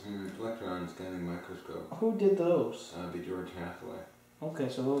microscopes? Electron scanning microscope. Who did those? Be George Hathaway. Okay,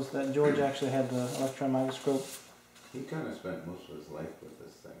 so that George actually had the electron microscope. He kind of spent most of his life with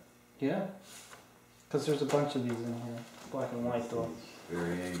this thing. Yeah. Because there's a bunch of these in here, black and white though. He's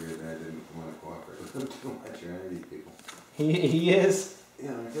very angry that I didn't want to cooperate with him too much or any of these people. He is.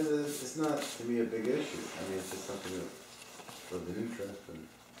 Yeah, because it's not to me a big issue. I mean, it's just something that was an interest, and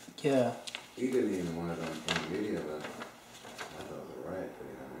Yeah. he didn't even want it on the media, but I thought it was alright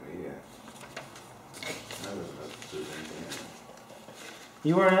putting it on the media. I wasn't about to prove anything.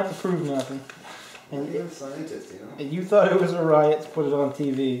 You weren't out to prove nothing. And You're a scientist, you know? and you thought it was a riot to put it on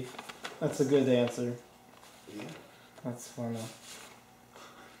TV. That's a good answer. Yeah. That's funny.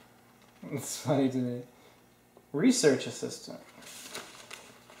 It's funny to me. Research assistant.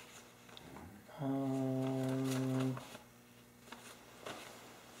 Oh,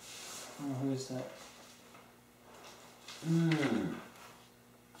 who is that?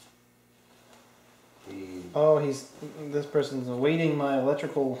 Oh, this person's awaiting my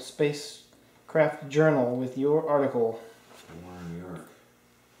electrical spacecraft journal with your article. Warren York.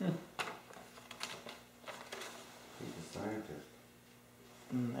 He's a scientist.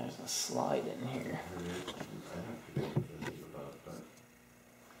 There's a slide in here. I don't forget what this is about, but...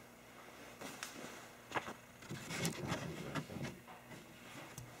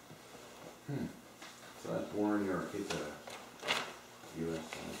 So that's Warren York. He's a U.S.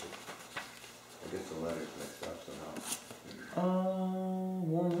 scientist. I guess the letter's mixed up somehow.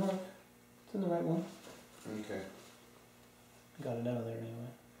 Warren York. It's in the right one. Okay. Got it out of there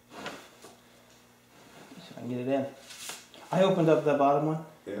anyway. See if I can get it in. I opened up the bottom one.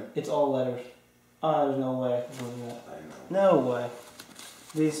 Yeah. It's all letters. There's no way I can do that. I know. No way.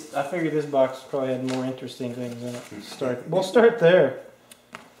 I figured this box probably had more interesting things in it. We'll start there.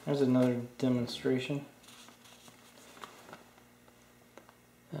 There's another demonstration.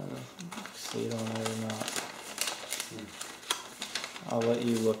 See it on there or not. I'll let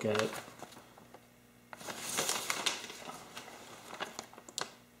you look at it.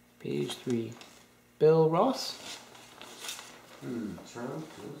 Page 3. Bill Ross? Charles?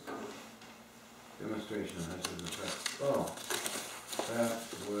 Demonstration of Hutchison effect. Oh, that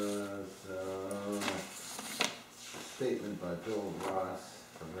was a statement by Bill Ross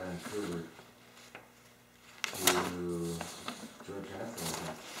from Vancouver to George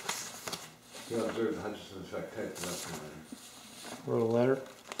Hathaway. He observed the Hutchison effect, typed it up in Wrote a letter.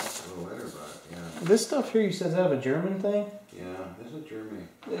 a letter about it, yeah. This stuff here, you said, is that a German thing? Yeah, this is Germany.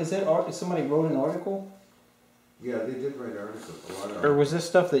 Is that somebody wrote an article? Yeah, they did write articles, a lot of articles. Or was this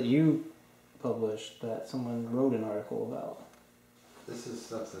stuff that you published that someone wrote an article about? This is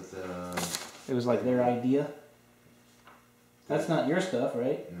stuff that, It was like their idea? That's not your stuff,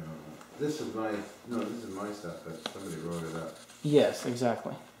 right? no, this is my stuff, but somebody wrote it up. Yes,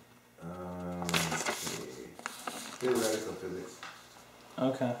 exactly. Let's see. Theoretical physics.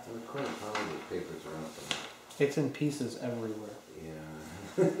 Okay. There are quite a pile of papers around somewhere. It's in pieces everywhere.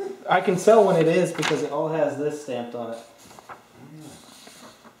 Yeah. I can tell when it is because it all has this stamped on it. Oh,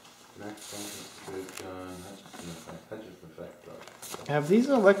 yeah. Max Planck Institute, Hutchison effect book. Have these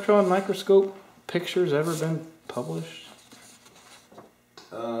electron microscope pictures ever been published?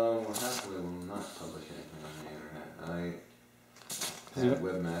 Well, Hathaway will not publish anything on the internet. I had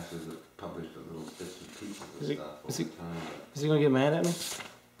webmasters that published a little bits and pieces of stuff all the time. Is he going to get mad at me?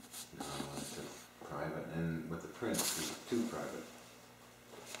 No, it's just private. And with the prints, it's too private.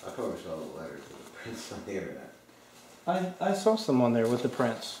 I published all the letters of the prints on the internet. I saw some on there with the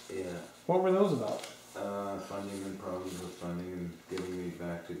prints. Yeah. What were those about? Funding and problems with funding and getting me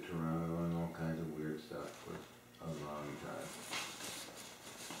back to Toronto and all kinds of weird stuff for a long time.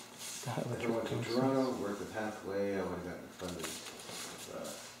 If I went to Toronto, worked with Hathaway, I would have gotten funded.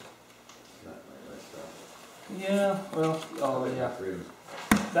 Not my right stuff. Yeah, well, yeah. Freedom.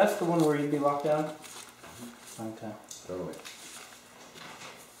 That's the one where you'd be locked down? Okay. Totally.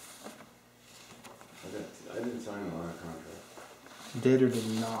 I didn't sign a lot of contracts. Did or did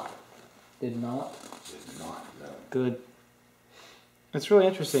not? Did not? Did not, no. Good. It's really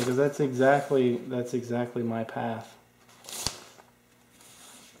interesting because that's exactly my path.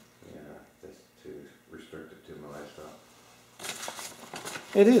 Yeah, just too restricted to my lifestyle.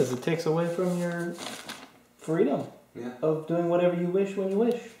 It is. It takes away from your freedom Yeah. of doing whatever you wish when you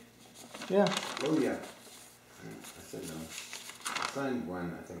wish. Yeah. Oh, yeah. I said no. I signed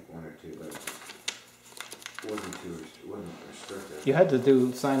one, I think one or two, but it wasn't restricted. You had to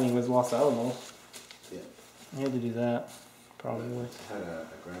do signing with Los Alamos. Yeah. You had to do that, probably. I had a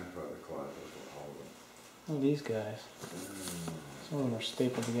grandfather closet with all of them. Look at these guys. Some of them are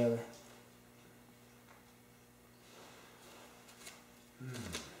stapled together.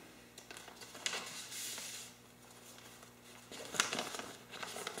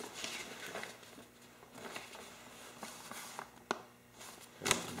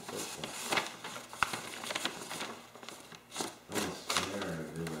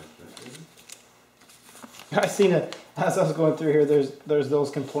 I seen it as I was going through here. There's those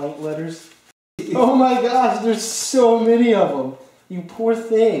complaint letters. Oh my gosh, there's so many of them. You poor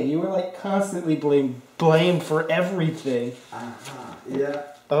thing. You were like constantly blamed for everything. Yeah.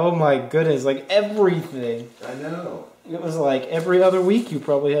 Oh my goodness, like everything. I know. It was like every other week you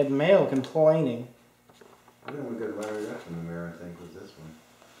probably had mail complaining. I think we got Larry up in the mirror, I think, was this one.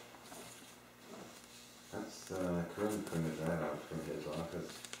 That's, Corinne printed that out from his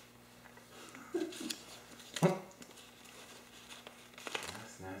office. That's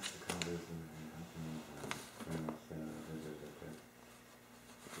nice to come visit and help me.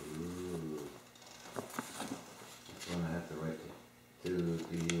 Ooh. That's one I have to write to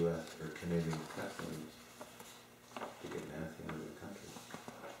the U.S. or Canadian Customs to get nasty out of the country.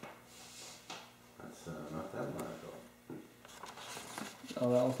 That's not that long ago. Oh,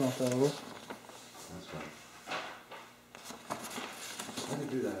 that was not that old? That's right. I had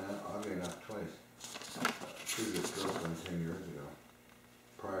to do that oddly enough twice. Previous girlfriend 10 years ago,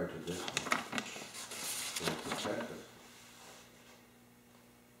 prior to this one, was detective.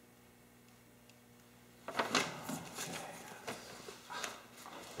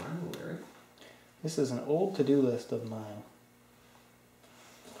 Wow, Larry. This is an old to-do list of mine.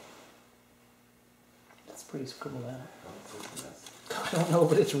 That's pretty scribbled out. Oh, this is a mess. I don't know,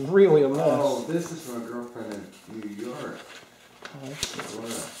 but it's really a mess. Oh, this is from a girlfriend in New York. Oh, that's good.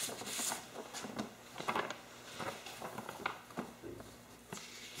 Florida.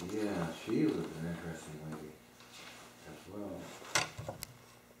 Yeah, she was an interesting lady as well.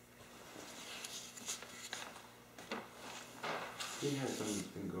 She had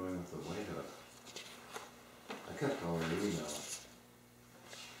something going with the White House. I kept all her emails.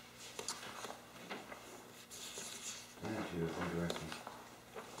 Yeah, she was interesting.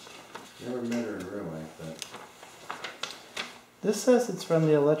 Never met her in real life, but This says it's from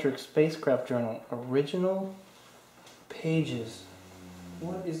the Electric Spacecraft Journal. Original pages.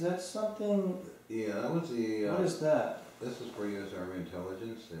 What is that something? yeah, that was the. What is that? This is for U.S. Army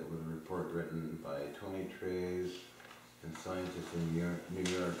Intelligence. It was a report written by Tony Trays and scientists in New York,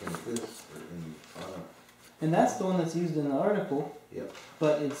 and this in autumn. And that's the one that's used in the article, Yep.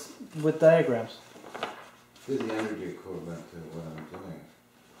 but it's with diagrams. This is the energy equivalent to what I'm doing.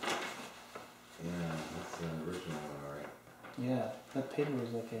 Yeah, that's the original one, all right. Yeah, that paper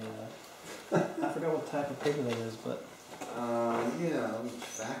was like a. I forgot what type of paper that is, but Yeah,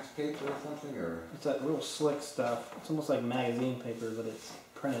 fax paper or something, or it's that real slick stuff. It's almost like magazine paper, but it's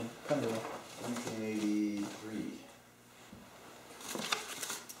printable. 1983.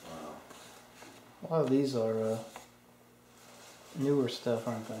 Wow. A lot of these are newer stuff,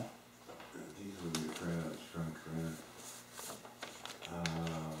 aren't they? These will be printed out from Corinne.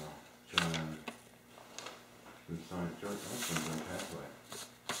 John. From Science George Hutchison on Pathway.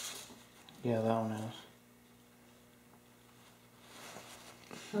 Yeah, that one is.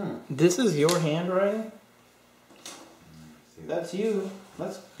 Hmm. This is your handwriting? See, That's you.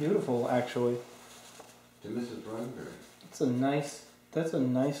 That's beautiful, actually. to Mrs. Brunberry. That's a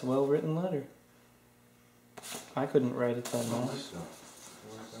nice, well-written letter. I couldn't write it that Oh, nice. nice though.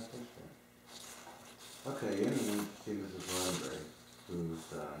 Where's that picture? Okay, and you see Mrs. Brunberry, who's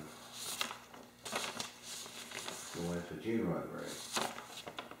the wife of Gene Roddenberry.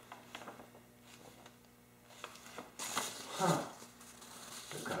 Huh.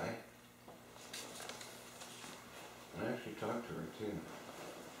 Okay. I actually talked to her too.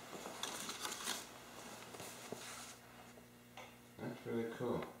 That's really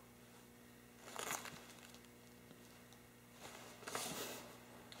cool.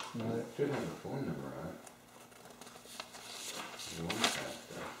 Yeah. It should have a phone number on it. You want that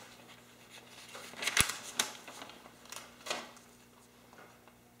stuff.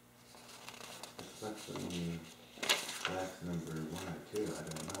 That's fax number 1 or 2, I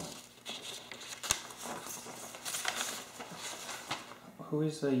don't know. Who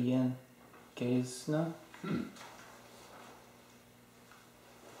is Yen Gaisna?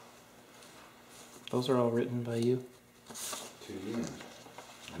 Those are all written by you. To Yin.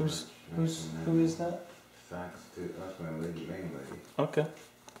 Who's Who is that? Fax to us, my lady, main lady. Okay.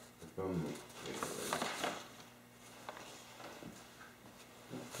 The phone lady.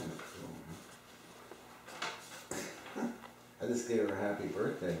 That's kind of cool, huh? I just gave her a happy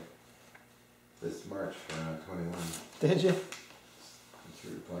birthday this March 21. Did you? And she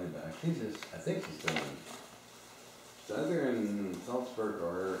replied back. I think she's still in. It's either in Salzburg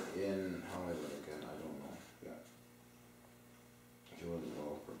or in Hollywood again. I don't know. Yeah. She was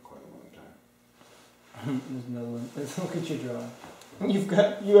involved for quite a long time. There's another one. Let's look at your drawing. You've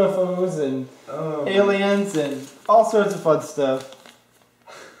got UFOs and aliens and all sorts of fun stuff.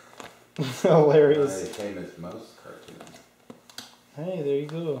 Hilarious. My famous mouse cartoon. Hey, there you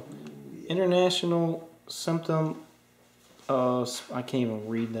go. Ooh, yeah. International symptom. I can't even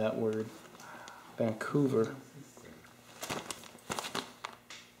read that word. Vancouver.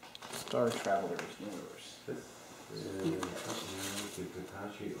 Star Travelers Universe. This is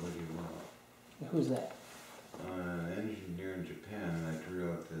Hitachi Ojiwa. Who's that? An engineer in Japan, and I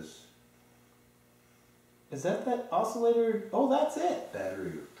drew out this Is that oscillator? Oh, that's it.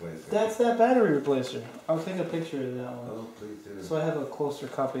 battery replacer. That's that battery replacer. I'll take a picture of that one. Oh, please do. So I have a closer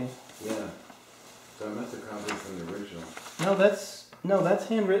copy. Yeah. So I must have copied from the original. No, that's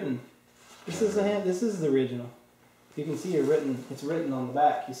handwritten. This is the original. You can see it's written on the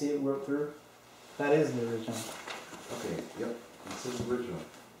back. You see it work through? That is the original. Okay, yep. This is original.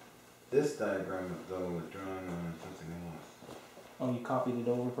 This diagram, though, was drawn on something else. Oh, you copied it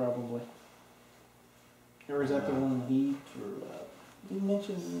over probably. Or is that the one he drew up? You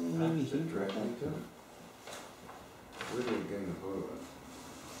mentioned maybe he drew directly that. to him. Where did he get the photo of?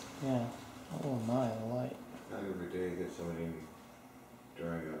 Yeah. Oh my, the light. Not every day you get somebody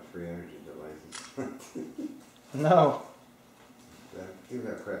drawing a free energy devices. No. That gives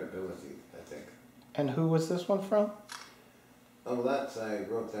that credibility, I think. And who was this one from? Oh, I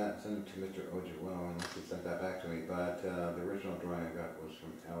wrote that and sent it to Mr. Ojiwell, unless he sent that back to me, but the original drawing I got was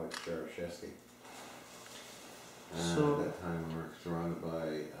from Alex Sharashevsky. And So, at that time we were surrounded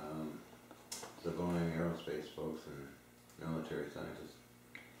by the Boeing aerospace folks and military scientists.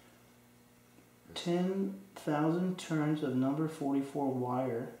 10,000 turns of number 44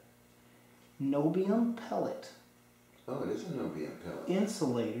 wire, nobium pellet, Oh, it is a nobium pellet.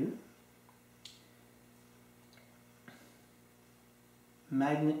 insulator,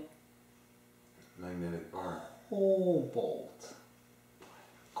 magnetic Bar. cobalt.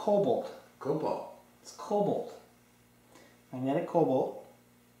 Cobalt. It's cobalt. Magnetic cobalt.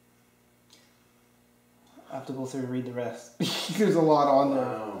 I have to go through and read the rest. There's a lot on there.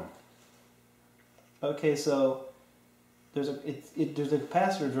 Wow. Okay, so there's a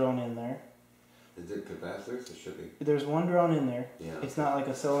capacitor drawn in there. Is it capacitors? It should be. There's one drawn in there. Yeah. It's not like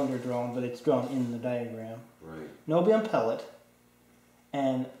a cylinder drawn, but it's drawn in the diagram. Right. Nobium pellet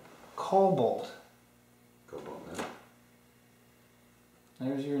and cobalt. Cobalt metal.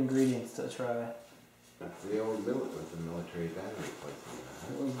 There's your ingredients to try. That's the old military battery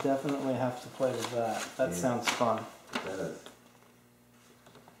replacement. We'll definitely have to play with that. That Yeah. sounds fun. That is.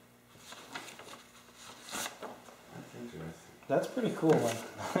 That's interesting. That's a pretty cool one.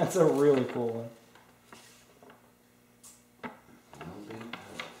 That's a really cool one. Nobium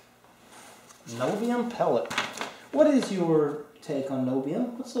pellet. Nobium pellet. What is your take on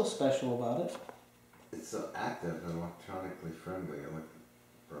nobium? What's so special about it? It's so active and electronically friendly,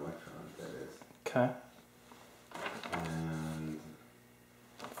 for electrons, that is. Okay. And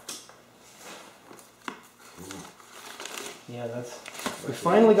Yeah, we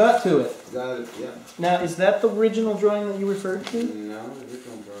finally got to it. got it, yeah. Now, is that the original drawing that you referred to? No, the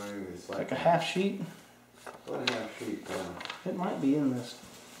original drawing is Like a half sheet? About a half sheet, yeah. It might be in this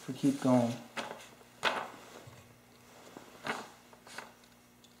if we keep going.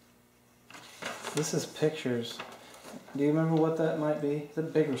 This is pictures. Do you remember what that might be? Is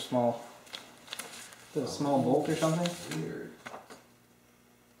it big or small? Is it a small bolt or something? Weird.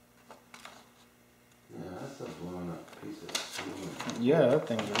 Yeah, that's a blown up piece of steel. Yeah, that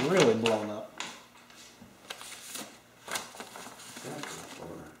thing's really blown up. That's a floor.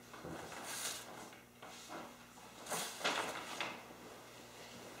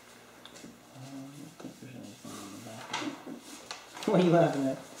 I don't think there's anything in the back of it. What are you laughing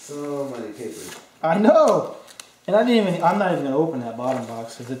at? So many papers. I know! And I'm not even going to open that bottom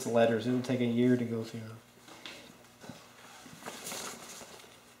box because it's letters. It'll take a year to go through.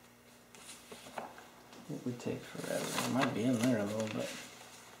 It would take forever. It might be in there a little bit.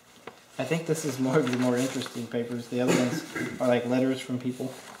 I think this is more of the more interesting papers. The other ones are like letters from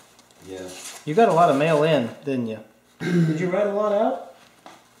people. Yeah. You got a lot of mail in, didn't you? Did you write a lot out?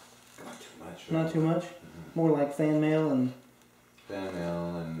 Not too much. Not too much? More like fan mail and... fan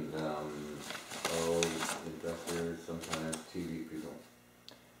mail and, investors, sometimes TV people.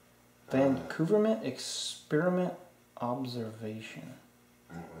 Vancouver Mint Experiment Observation.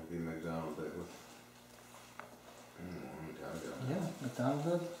 That might be McDonald's. That was a long time ago. Yeah,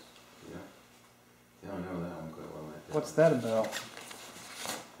 McDonald's. Yeah. Yeah, I know that one quite well. What's that about?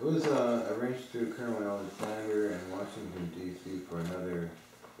 It was arranged through Colonel Alexander in Washington, D.C. for another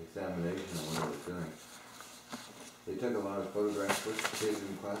examination of what it was doing. They took a lot of photographs which they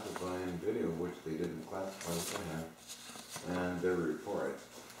didn't classify and video which they didn't classify, which I have, and their report.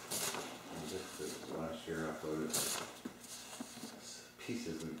 And just this last year I uploaded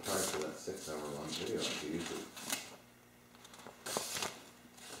pieces and parts of that 6-hour-long video onto YouTube.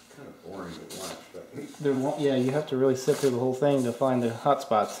 Kind of boring to watch, but Yeah, you have to really sit through the whole thing to find the hot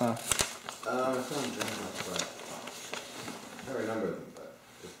spots, huh? some general, but I remember them, but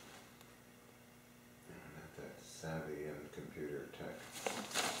just I'm not that savvy in computer tech.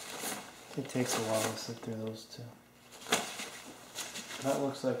 It takes a while to sit through those too. That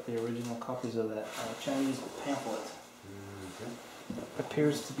looks like the original copies of that Chinese pamphlet. Okay.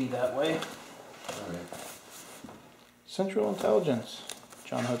 Appears to be that way. All right. Central Intelligence,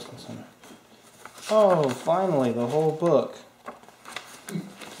 John Hutchison Center. Oh, finally, the whole book.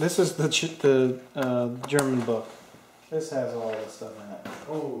 This is the German book. This has all this stuff in it.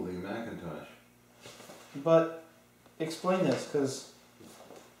 Holy Macintosh. But explain this, because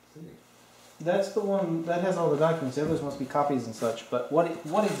See. that's the one that has all the documents. The others must be copies and such. But what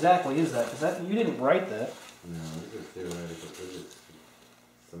exactly is that? Because you didn't write that. No, this is theoretical physics.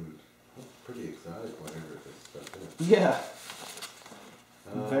 Some pretty exotic, whatever this stuff is. Yeah.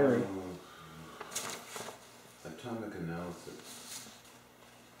 Very. Atomic analysis.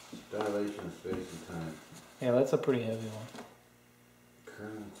 Dilation of space and time. Yeah, that's a pretty heavy one.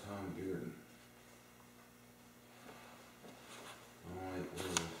 Colonel Tom Bearden. Oh, wait, where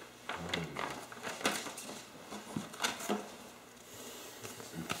was Tom?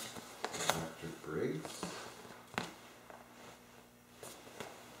 Dr. Briggs.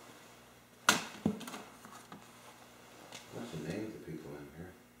 Bunch of names of people in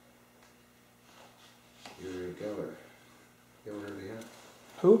here. Yuri Geller. You ever heard of him?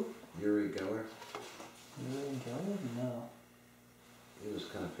 Who? Yuri Geller. No. He was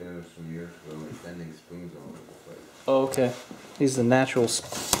kind of famous some years ago, like bending spoons all over the place. Oh, okay. He's the natural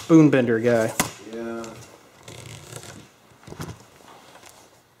spoon bender guy. Yeah.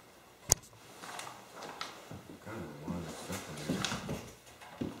 Kind of a lot of stuff in there.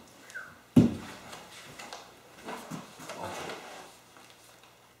 Awful.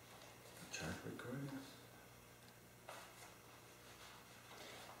 Chart recordings?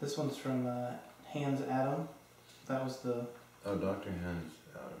 This one's from Hans Adam. That was the Oh, Dr. Hans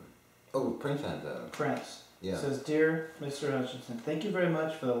Adam. Oh, Prince Hans Adam. Prince. Yeah. It says, Dear Mr. Hutchison, thank you very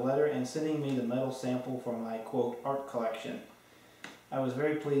much for the letter and sending me the metal sample for my, quote, art collection. I was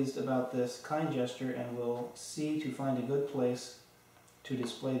very pleased about this kind gesture and will see to find a good place to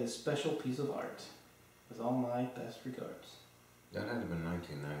display this special piece of art. With all my best regards. That had to have been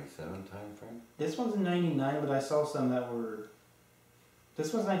 1997 time frame? This one's in 99, but I saw some that were...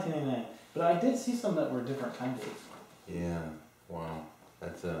 This one's 1999, but I did see some that were different time dates. Yeah. Wow.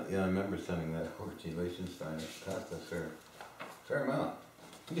 That's yeah, I remember sending that over to Liechtenstein. It cost us fair amount.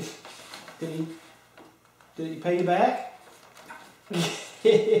 Did he pay you back?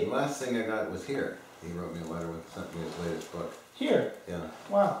 The last thing I got was here. He wrote me a letter with sent me his latest book. Here? Yeah.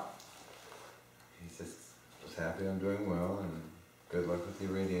 Wow. He just was happy I'm doing well and good luck with the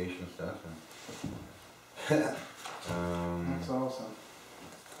radiation stuff. And That's awesome.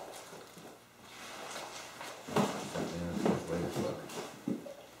 sent me his latest book.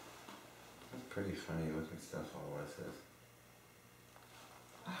 That's pretty funny looking stuff all it says.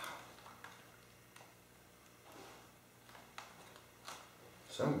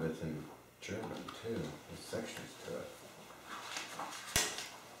 Some of it's in German too. There's sections to it.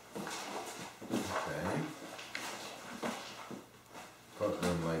 Okay.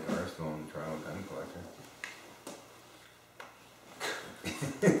 Courtroom like Arsenal and Trial Gun Collector.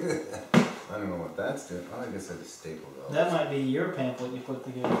 I don't know what that's doing. Oh, I guess I just stapled it all. That might be your pamphlet you put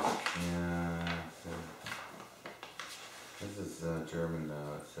together. Yeah. This is German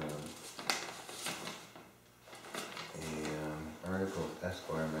now. It's a article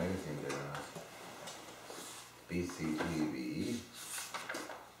Esquire magazine did on BCTV.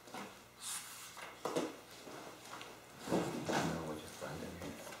 I don't know what you find in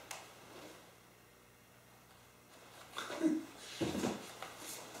here.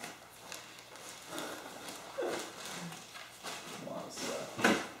 A lot of stuff.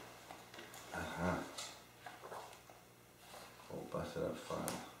 Aha. Whole bus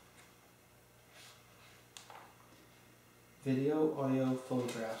file. Video, audio,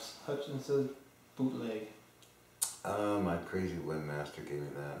 photographs. Hutchison bootleg. My crazy webmaster gave me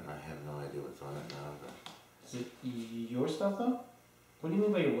that, and I have no idea what's on it now. But Is it your stuff though? What do you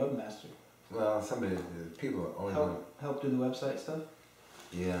mean by your webmaster? well, people always want. Help do the website stuff?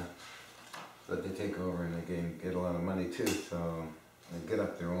 Yeah, but they take over and they get a lot of money too, so they get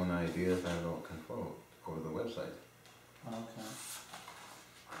up their own ideas. I don't control over the website. Okay.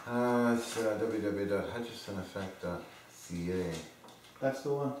 It's www.hutchisoneffect.ca. That's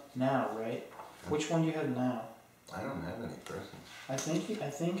the one now, right? Which one do you have now? I don't have any personal. I think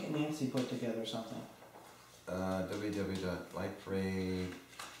Nancy put together something.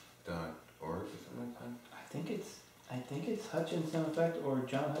 www.liferay.org or something like that. I think it's Hutchinson Effect or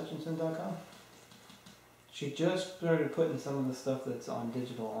johnhutchinson.com. She just started putting some of the stuff that's on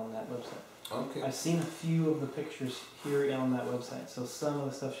digital on that website. Okay. I've seen a few of the pictures here on that website, so some of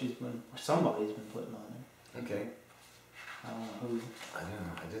the stuff somebody's been putting on there. Okay. I don't know who. I don't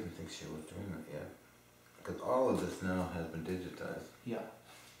know. I didn't think she was doing it yet. Because all of this now has been digitized. Yeah.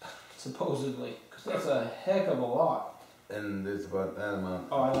 Supposedly. Because that's a heck of a lot. And there's about that amount.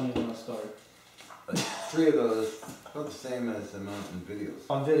 Oh, I don't even want to start. Like 3 of those, about the same as the amount in videos.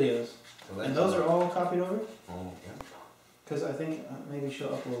 On videos. So And those are all copied over? Oh, yeah. Because I think maybe she'll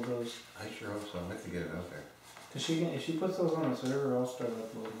upload those. I sure hope so. I'd like to get it out there. Because if she puts those on the server, I'll start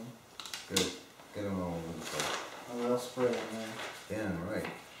uploading them. Good. Get them all over the place. Oh, they'll spread them there. Yeah, right.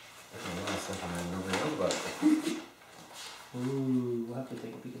 There's a lot of stuff I nobody knows about. Ooh, we'll have to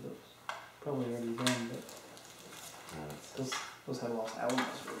take a peek at those. Probably already done, but those have lost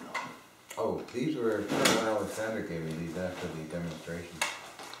elements written on them. Oh, these were, Colonel Alexander gave me these after the demonstration.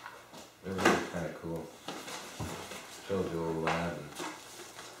 They're really kind of cool. Shows the old lab. And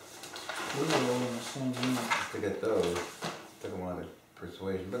Those are all in the same unit. to get those, took a lot of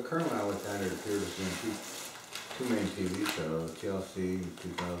persuasion. But Colonel Alexander appeared as in two main TV shows, TLC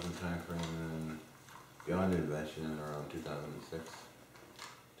 2000 timeframe and Beyond Invention around 2006,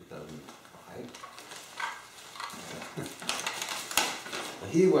 2005.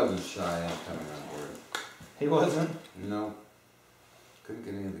 He wasn't shy on coming on board. He wasn't? No. Couldn't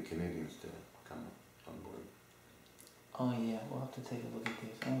get any of the Canadians to come on board. Oh yeah, we'll have to take a look at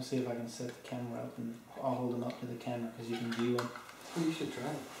these. I want to see if I can set the camera up and I'll hold them up to the camera because you can view them. Oh, you should try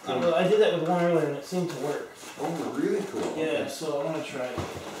it. Well, I did that with one earlier and it seemed to work. Oh, really cool. Yeah, Okay. so I want to try it.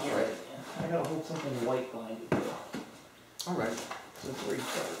 All right. I gotta hold something white behind it though. All right. So it's very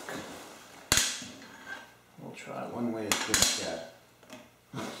dark. We'll try one. One way to skin a cat.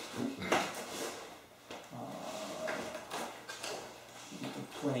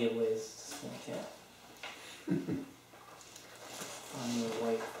 Plenty of ways to skin a cat. Find your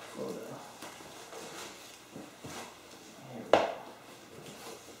white photo. Here we go.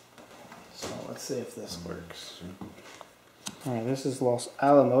 So let's see if this works. Alright, this is Los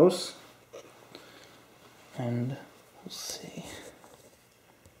Alamos. And we'll see.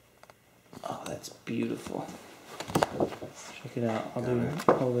 Oh, that's beautiful. Check it out. I'll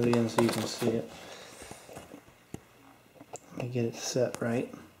hold it in so you can see it. Let me get it set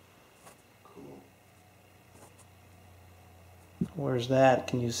right. Cool. Where's that?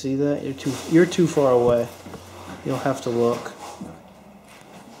 Can you see that? You're too far away. You'll have to look.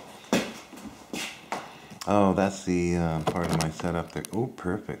 Oh, that's the part of my setup there. Oh,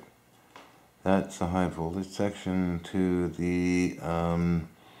 perfect. That's the high voltage section to the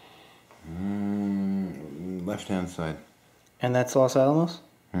left-hand side. And that's Los Alamos?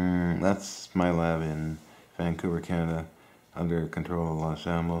 That's my lab in Vancouver, Canada, under control of Los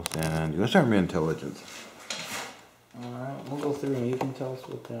Alamos and U.S. Army Intelligence. Alright, we'll go through and you can tell us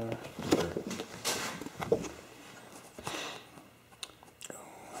what they are.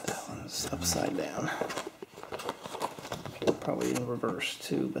 That one's upside down. Probably in reverse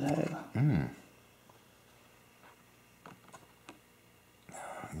too, but hey.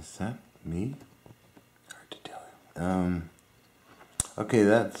 Is that me? Hard to tell. Okay,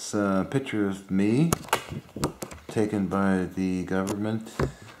 that's a picture of me taken by the government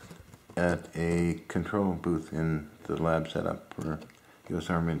at a control booth in the lab setup for U.S.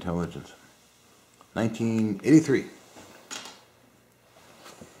 Army Intelligence. 1983.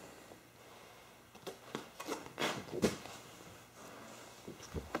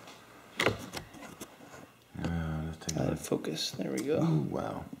 Focus. There we go. Oh,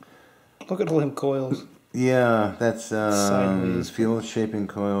 wow. Look at all them coils. Yeah, that's Sideways. field shaping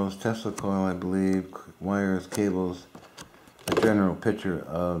coils, Tesla coil, I believe, wires, cables. A general picture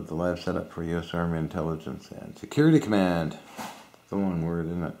of the lab setup for U.S. Army Intelligence and Security Command. It's a long word,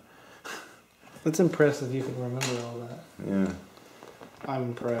 isn't it? It's impressive you can remember all that. Yeah. I'm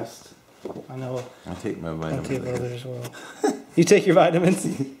impressed. I know. I'll take my I'll vitamins. take others as well. You take your vitamins?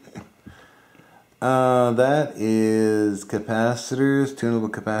 That is capacitors, tunable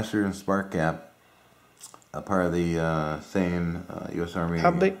capacitor, and spark gap. A part of the same U.S. Army.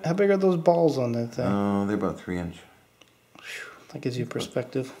 How big are those balls on that thing? They're about 3-inch. That gives you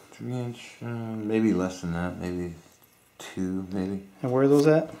perspective. 3-inch, maybe less than that, maybe 2, maybe. And where are those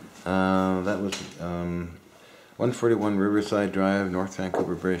at? That was 141 Riverside Drive, North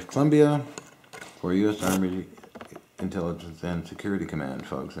Vancouver, British Columbia, for U.S. Army Intelligence and Security Command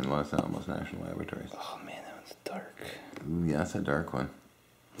folks in Los Alamos National Laboratories. Oh man, that one's dark. Ooh, yeah, that's a dark one.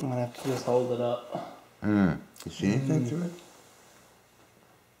 I'm gonna have to just hold it up. You see anything through it?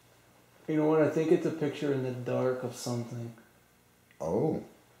 You know what? I think it's a picture in the dark of something. Oh.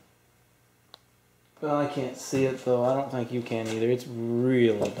 Well, I can't see it though. I don't think you can either. It's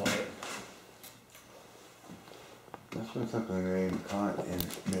really dark. That's when something ain't caught in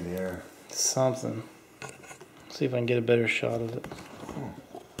midair. Something. See if I can get a better shot of it.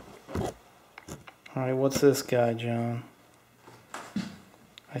 Alright, what's this guy, John?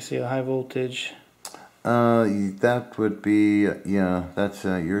 I see a high voltage. That would be, yeah, that's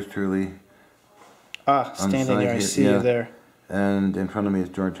yours truly. Ah, standing there, I here, see you there. And in front of me is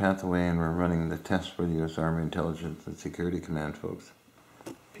George Hathaway, and we're running the test for the U.S. Army Intelligence and Security Command folks.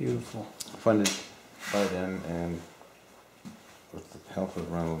 Beautiful. Funded by them, and with the help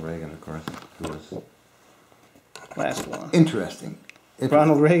of Ronald Reagan, of course, who was Last one. interesting.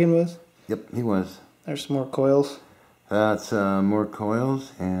 Ronald Reagan was? Yep, he was. There's some more coils. That's more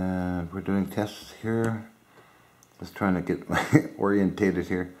coils, and we're doing tests here. Just trying to get orientated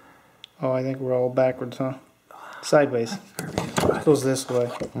here. Oh, I think we're all backwards, huh? Sideways. Goes this way.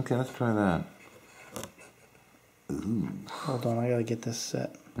 Okay, let's try that. Ooh. Hold on, I gotta get this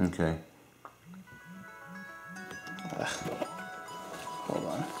set. Okay. Hold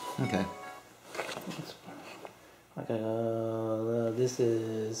on. Okay. Okay, this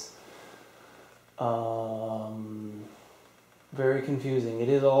is very confusing. It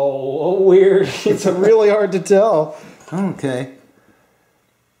is all weird. It's really hard to tell. Okay.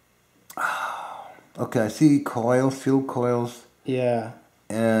 Okay, I see coils, fuel coils, Yeah.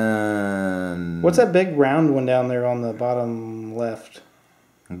 and What's that big round one down there on the bottom left?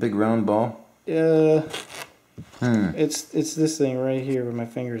 a big round ball. It's this thing right here where my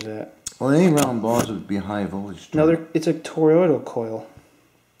finger's at. Well, any round balls would be high voltage. No, it's a toroidal coil.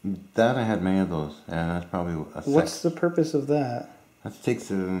 That I had many of those, and that's probably a What's the purpose of that? That takes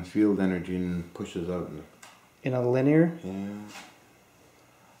the field energy and pushes out. In a linear? Yeah.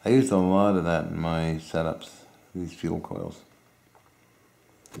 I used a lot of that in my setups, these fuel coils.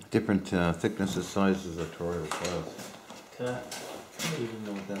 Different thicknesses, sizes of toroidal coils. Okay. I don't even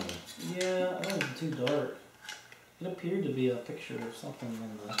know what that is. Yeah, that was too dark. It appeared to be a picture of something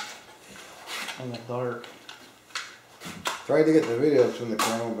in the dark. Tried to get the videos from the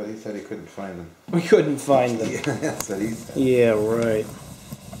colonel, but he said he couldn't find them. We couldn't find them. Yeah, that's what he said. Yeah, right.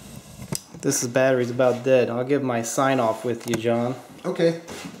 This battery's about dead. I'll give my sign off with you, John. Okay.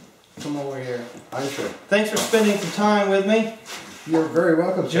 Come over here. I'm sure. Thanks for spending some time with me. You're very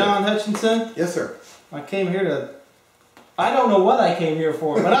welcome, sir. John Hutchison. Yes, sir. I came here to... I don't know what I came here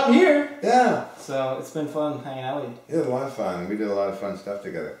for, but I'm here. Yeah. So it's been fun hanging out with you. It was a lot of fun. We did a lot of fun stuff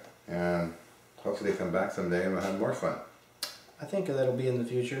together. And hopefully come back someday and we'll have more fun. I think that'll be in the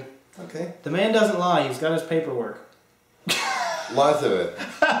future. Okay. The man doesn't lie. He's got his paperwork. Lots of it.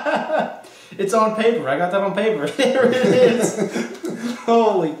 It's on paper. I got that on paper. There it is.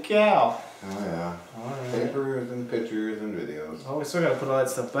 Holy cow. Oh, yeah. All right. Papers and pictures and videos. Oh, we still got to put all that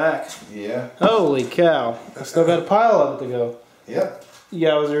stuff back. Yeah. Holy cow. I still got a pile of it to go. Yep.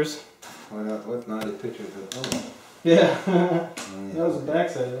 Yowzers. Why not? What naughty pictures of... Oh. Yeah. Oh, yeah. That was the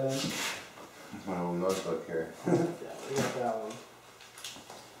backside of that. That's my old notebook here. Yeah, we got that one.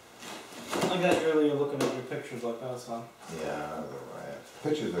 I got you earlier looking at your pictures like that, so. Yeah, that was alright.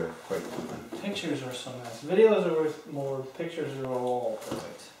 Pictures are quite fun. Pictures are so nice. Videos are worth more. Pictures are all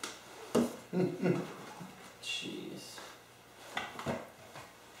perfect. Jeez.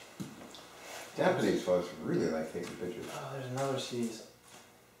 Japanese folks really like taking pictures. Oh, there's another C's.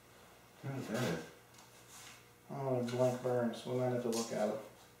 What is that? Oh, they're blank burns. We might have to look at them.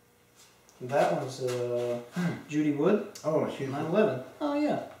 That one's Judy Wood. Oh, she's 9/11. Oh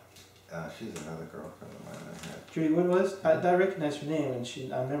yeah. she's another girlfriend of mine I had. Judy Wood was. I recognize her name, and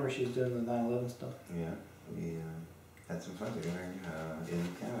I remember she was doing the 9/11 stuff. Yeah, we had some fun together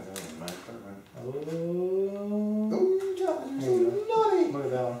in Canada in my apartment. Oh. Oh, John, There you're you so naughty. Look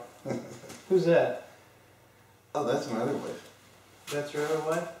at that one. Who's that? Oh, that's my other wife. That's your other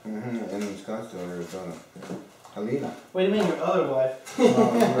wife? In Scottsdale, Arizona. Alina. Wait a minute, your other wife.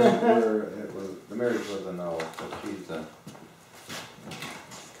 The marriage was a no, but she's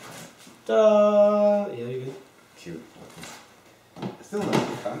Yeah, you're good. cute. Still not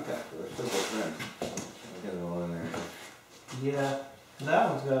in contact with her, still good friends. I'll get it all in there. Yeah, that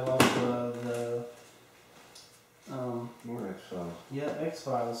one's got a lot of the More X-Files. yeah,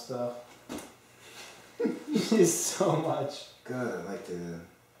 X-Files stuff. It's so much. God, I'd like to.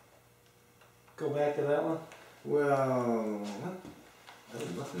 Go back to that one. Well, what? I've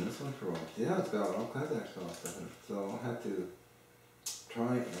been looking at this one for a while. Yeah, it's got all kinds of X-Files stuff in it. So I'll have to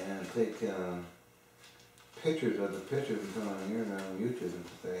try and take pictures of the pictures and put them on the internet on YouTube and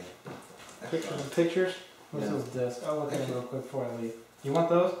say. Pictures of pictures? What's Yeah. those discs? I'll look at them real quick before I leave. You want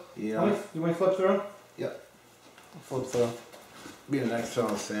those? Yeah. You want to flip through them? Yep. I'll flip through them. Being an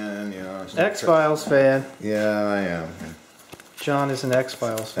X-Files fan, you know. X-Files fan. Yeah, I am. John is an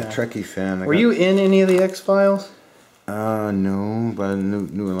X-Files A fan. Trekkie fan. Were you in any of the X-Files? No, but I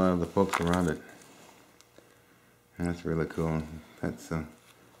knew a lot of the folks around it. And that's really cool. That's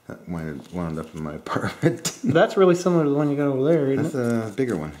that wound up in my apartment. That's really similar to the one you got over there, isn't That's it? a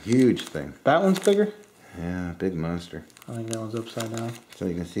bigger one, huge thing. That one's bigger? Yeah, big monster. I think that one's upside down. So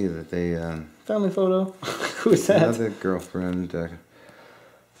you can see that they. Family photo. Who's that? Another girlfriend,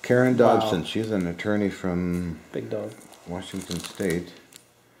 Karen Dobson. She's an attorney from Big dog. Washington State.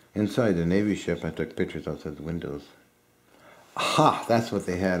 Inside the Navy ship, I took pictures outside the windows. Aha! That's what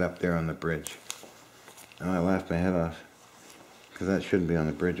they had up there on the bridge. And I laughed my head off. Because that shouldn't be on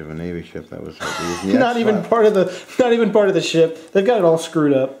the bridge of a Navy ship. That was what they used in the Not even part of the ship. They've got it all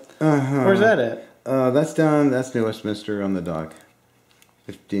screwed up. Where's that at? That's New Westminster on the dock.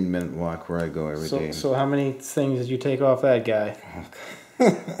 15-minute walk where I go every day. So how many things did you take off that guy?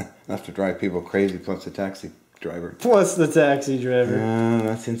 Enough to drive people crazy, plus the taxi driver. Plus the taxi driver. Yeah,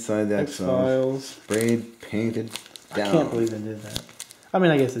 that's inside that X-Files. Sprayed, painted, down. I can't believe they did that. I mean,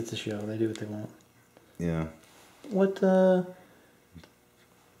 I guess it's a show. They do what they want. Yeah. What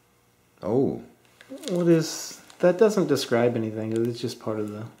is... That doesn't describe anything. It's just part of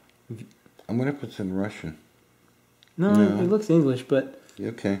the... I wonder if it's in Russian. No, No. it looks English, but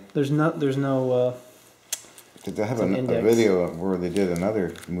Okay. there's no Because I have It's an a index. video where they did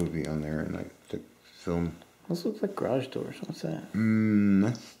another movie on there and I took film. This looks like garage doors. What's that?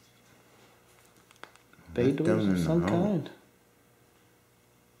 That's Bay that's doors down of in the some hull. kind.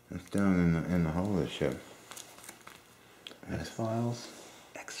 That's down in the hull of the ship. X-Files.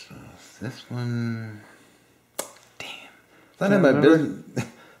 X-Files. This one. Damn. Thought Can't I had my remember. business.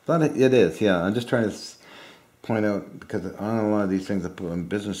 It is. Yeah. I'm just trying to point out because on a lot of these things I put a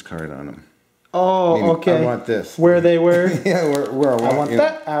business card on them. Oh, Meaning, okay. I want this. Where they were. Yeah. Where I want you know.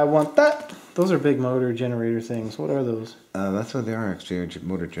 that. I want that. Those are big motor generator things. What are those? That's what they are actually.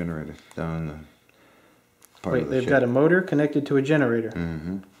 Motor generators down the part Wait, of the they've ship. got a motor connected to a generator.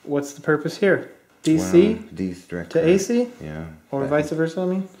 Mm-hmm. What's the purpose here? DC DC direct to current. AC? Yeah. Or Back- vice versa, I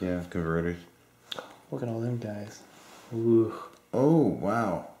mean? Yeah, converters. Look at all them guys. Ooh. Oh,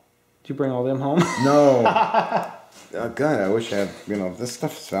 wow. Did you bring all them home? No. God, I wish I had, this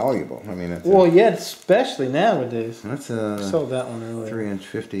stuff's valuable. I mean, it's Well, yeah, especially nowadays. that's I a sold that one earlier. 3-inch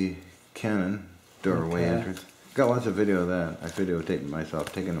 50 Canon doorway Okay. entrance. Got lots of video of that. I videotaped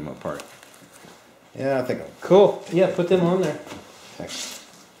myself taking them apart. Yeah, I think I'll... Cool. Yeah, put them on there. Thanks.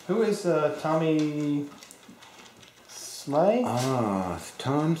 Who is Tommy Sly?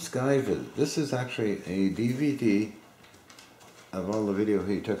 Tom Skyviz. This is actually a DVD of all the video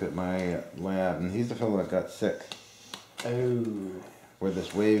he took at my lab, and he's the fellow that got sick. Oh. Where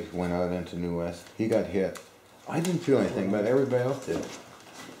this wave went out into New West. He got hit. I didn't feel anything, but everybody else did.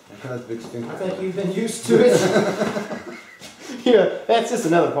 I caused a big stink. I think you've been used to it. Yeah, that's just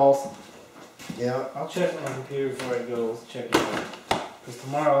another pulse. Yeah. I'll check my computer before I go check it out. Because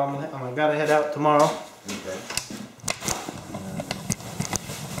tomorrow, I gotta head out tomorrow. Okay.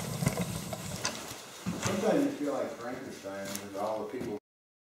 Sometimes you feel like Frankenstein with all the people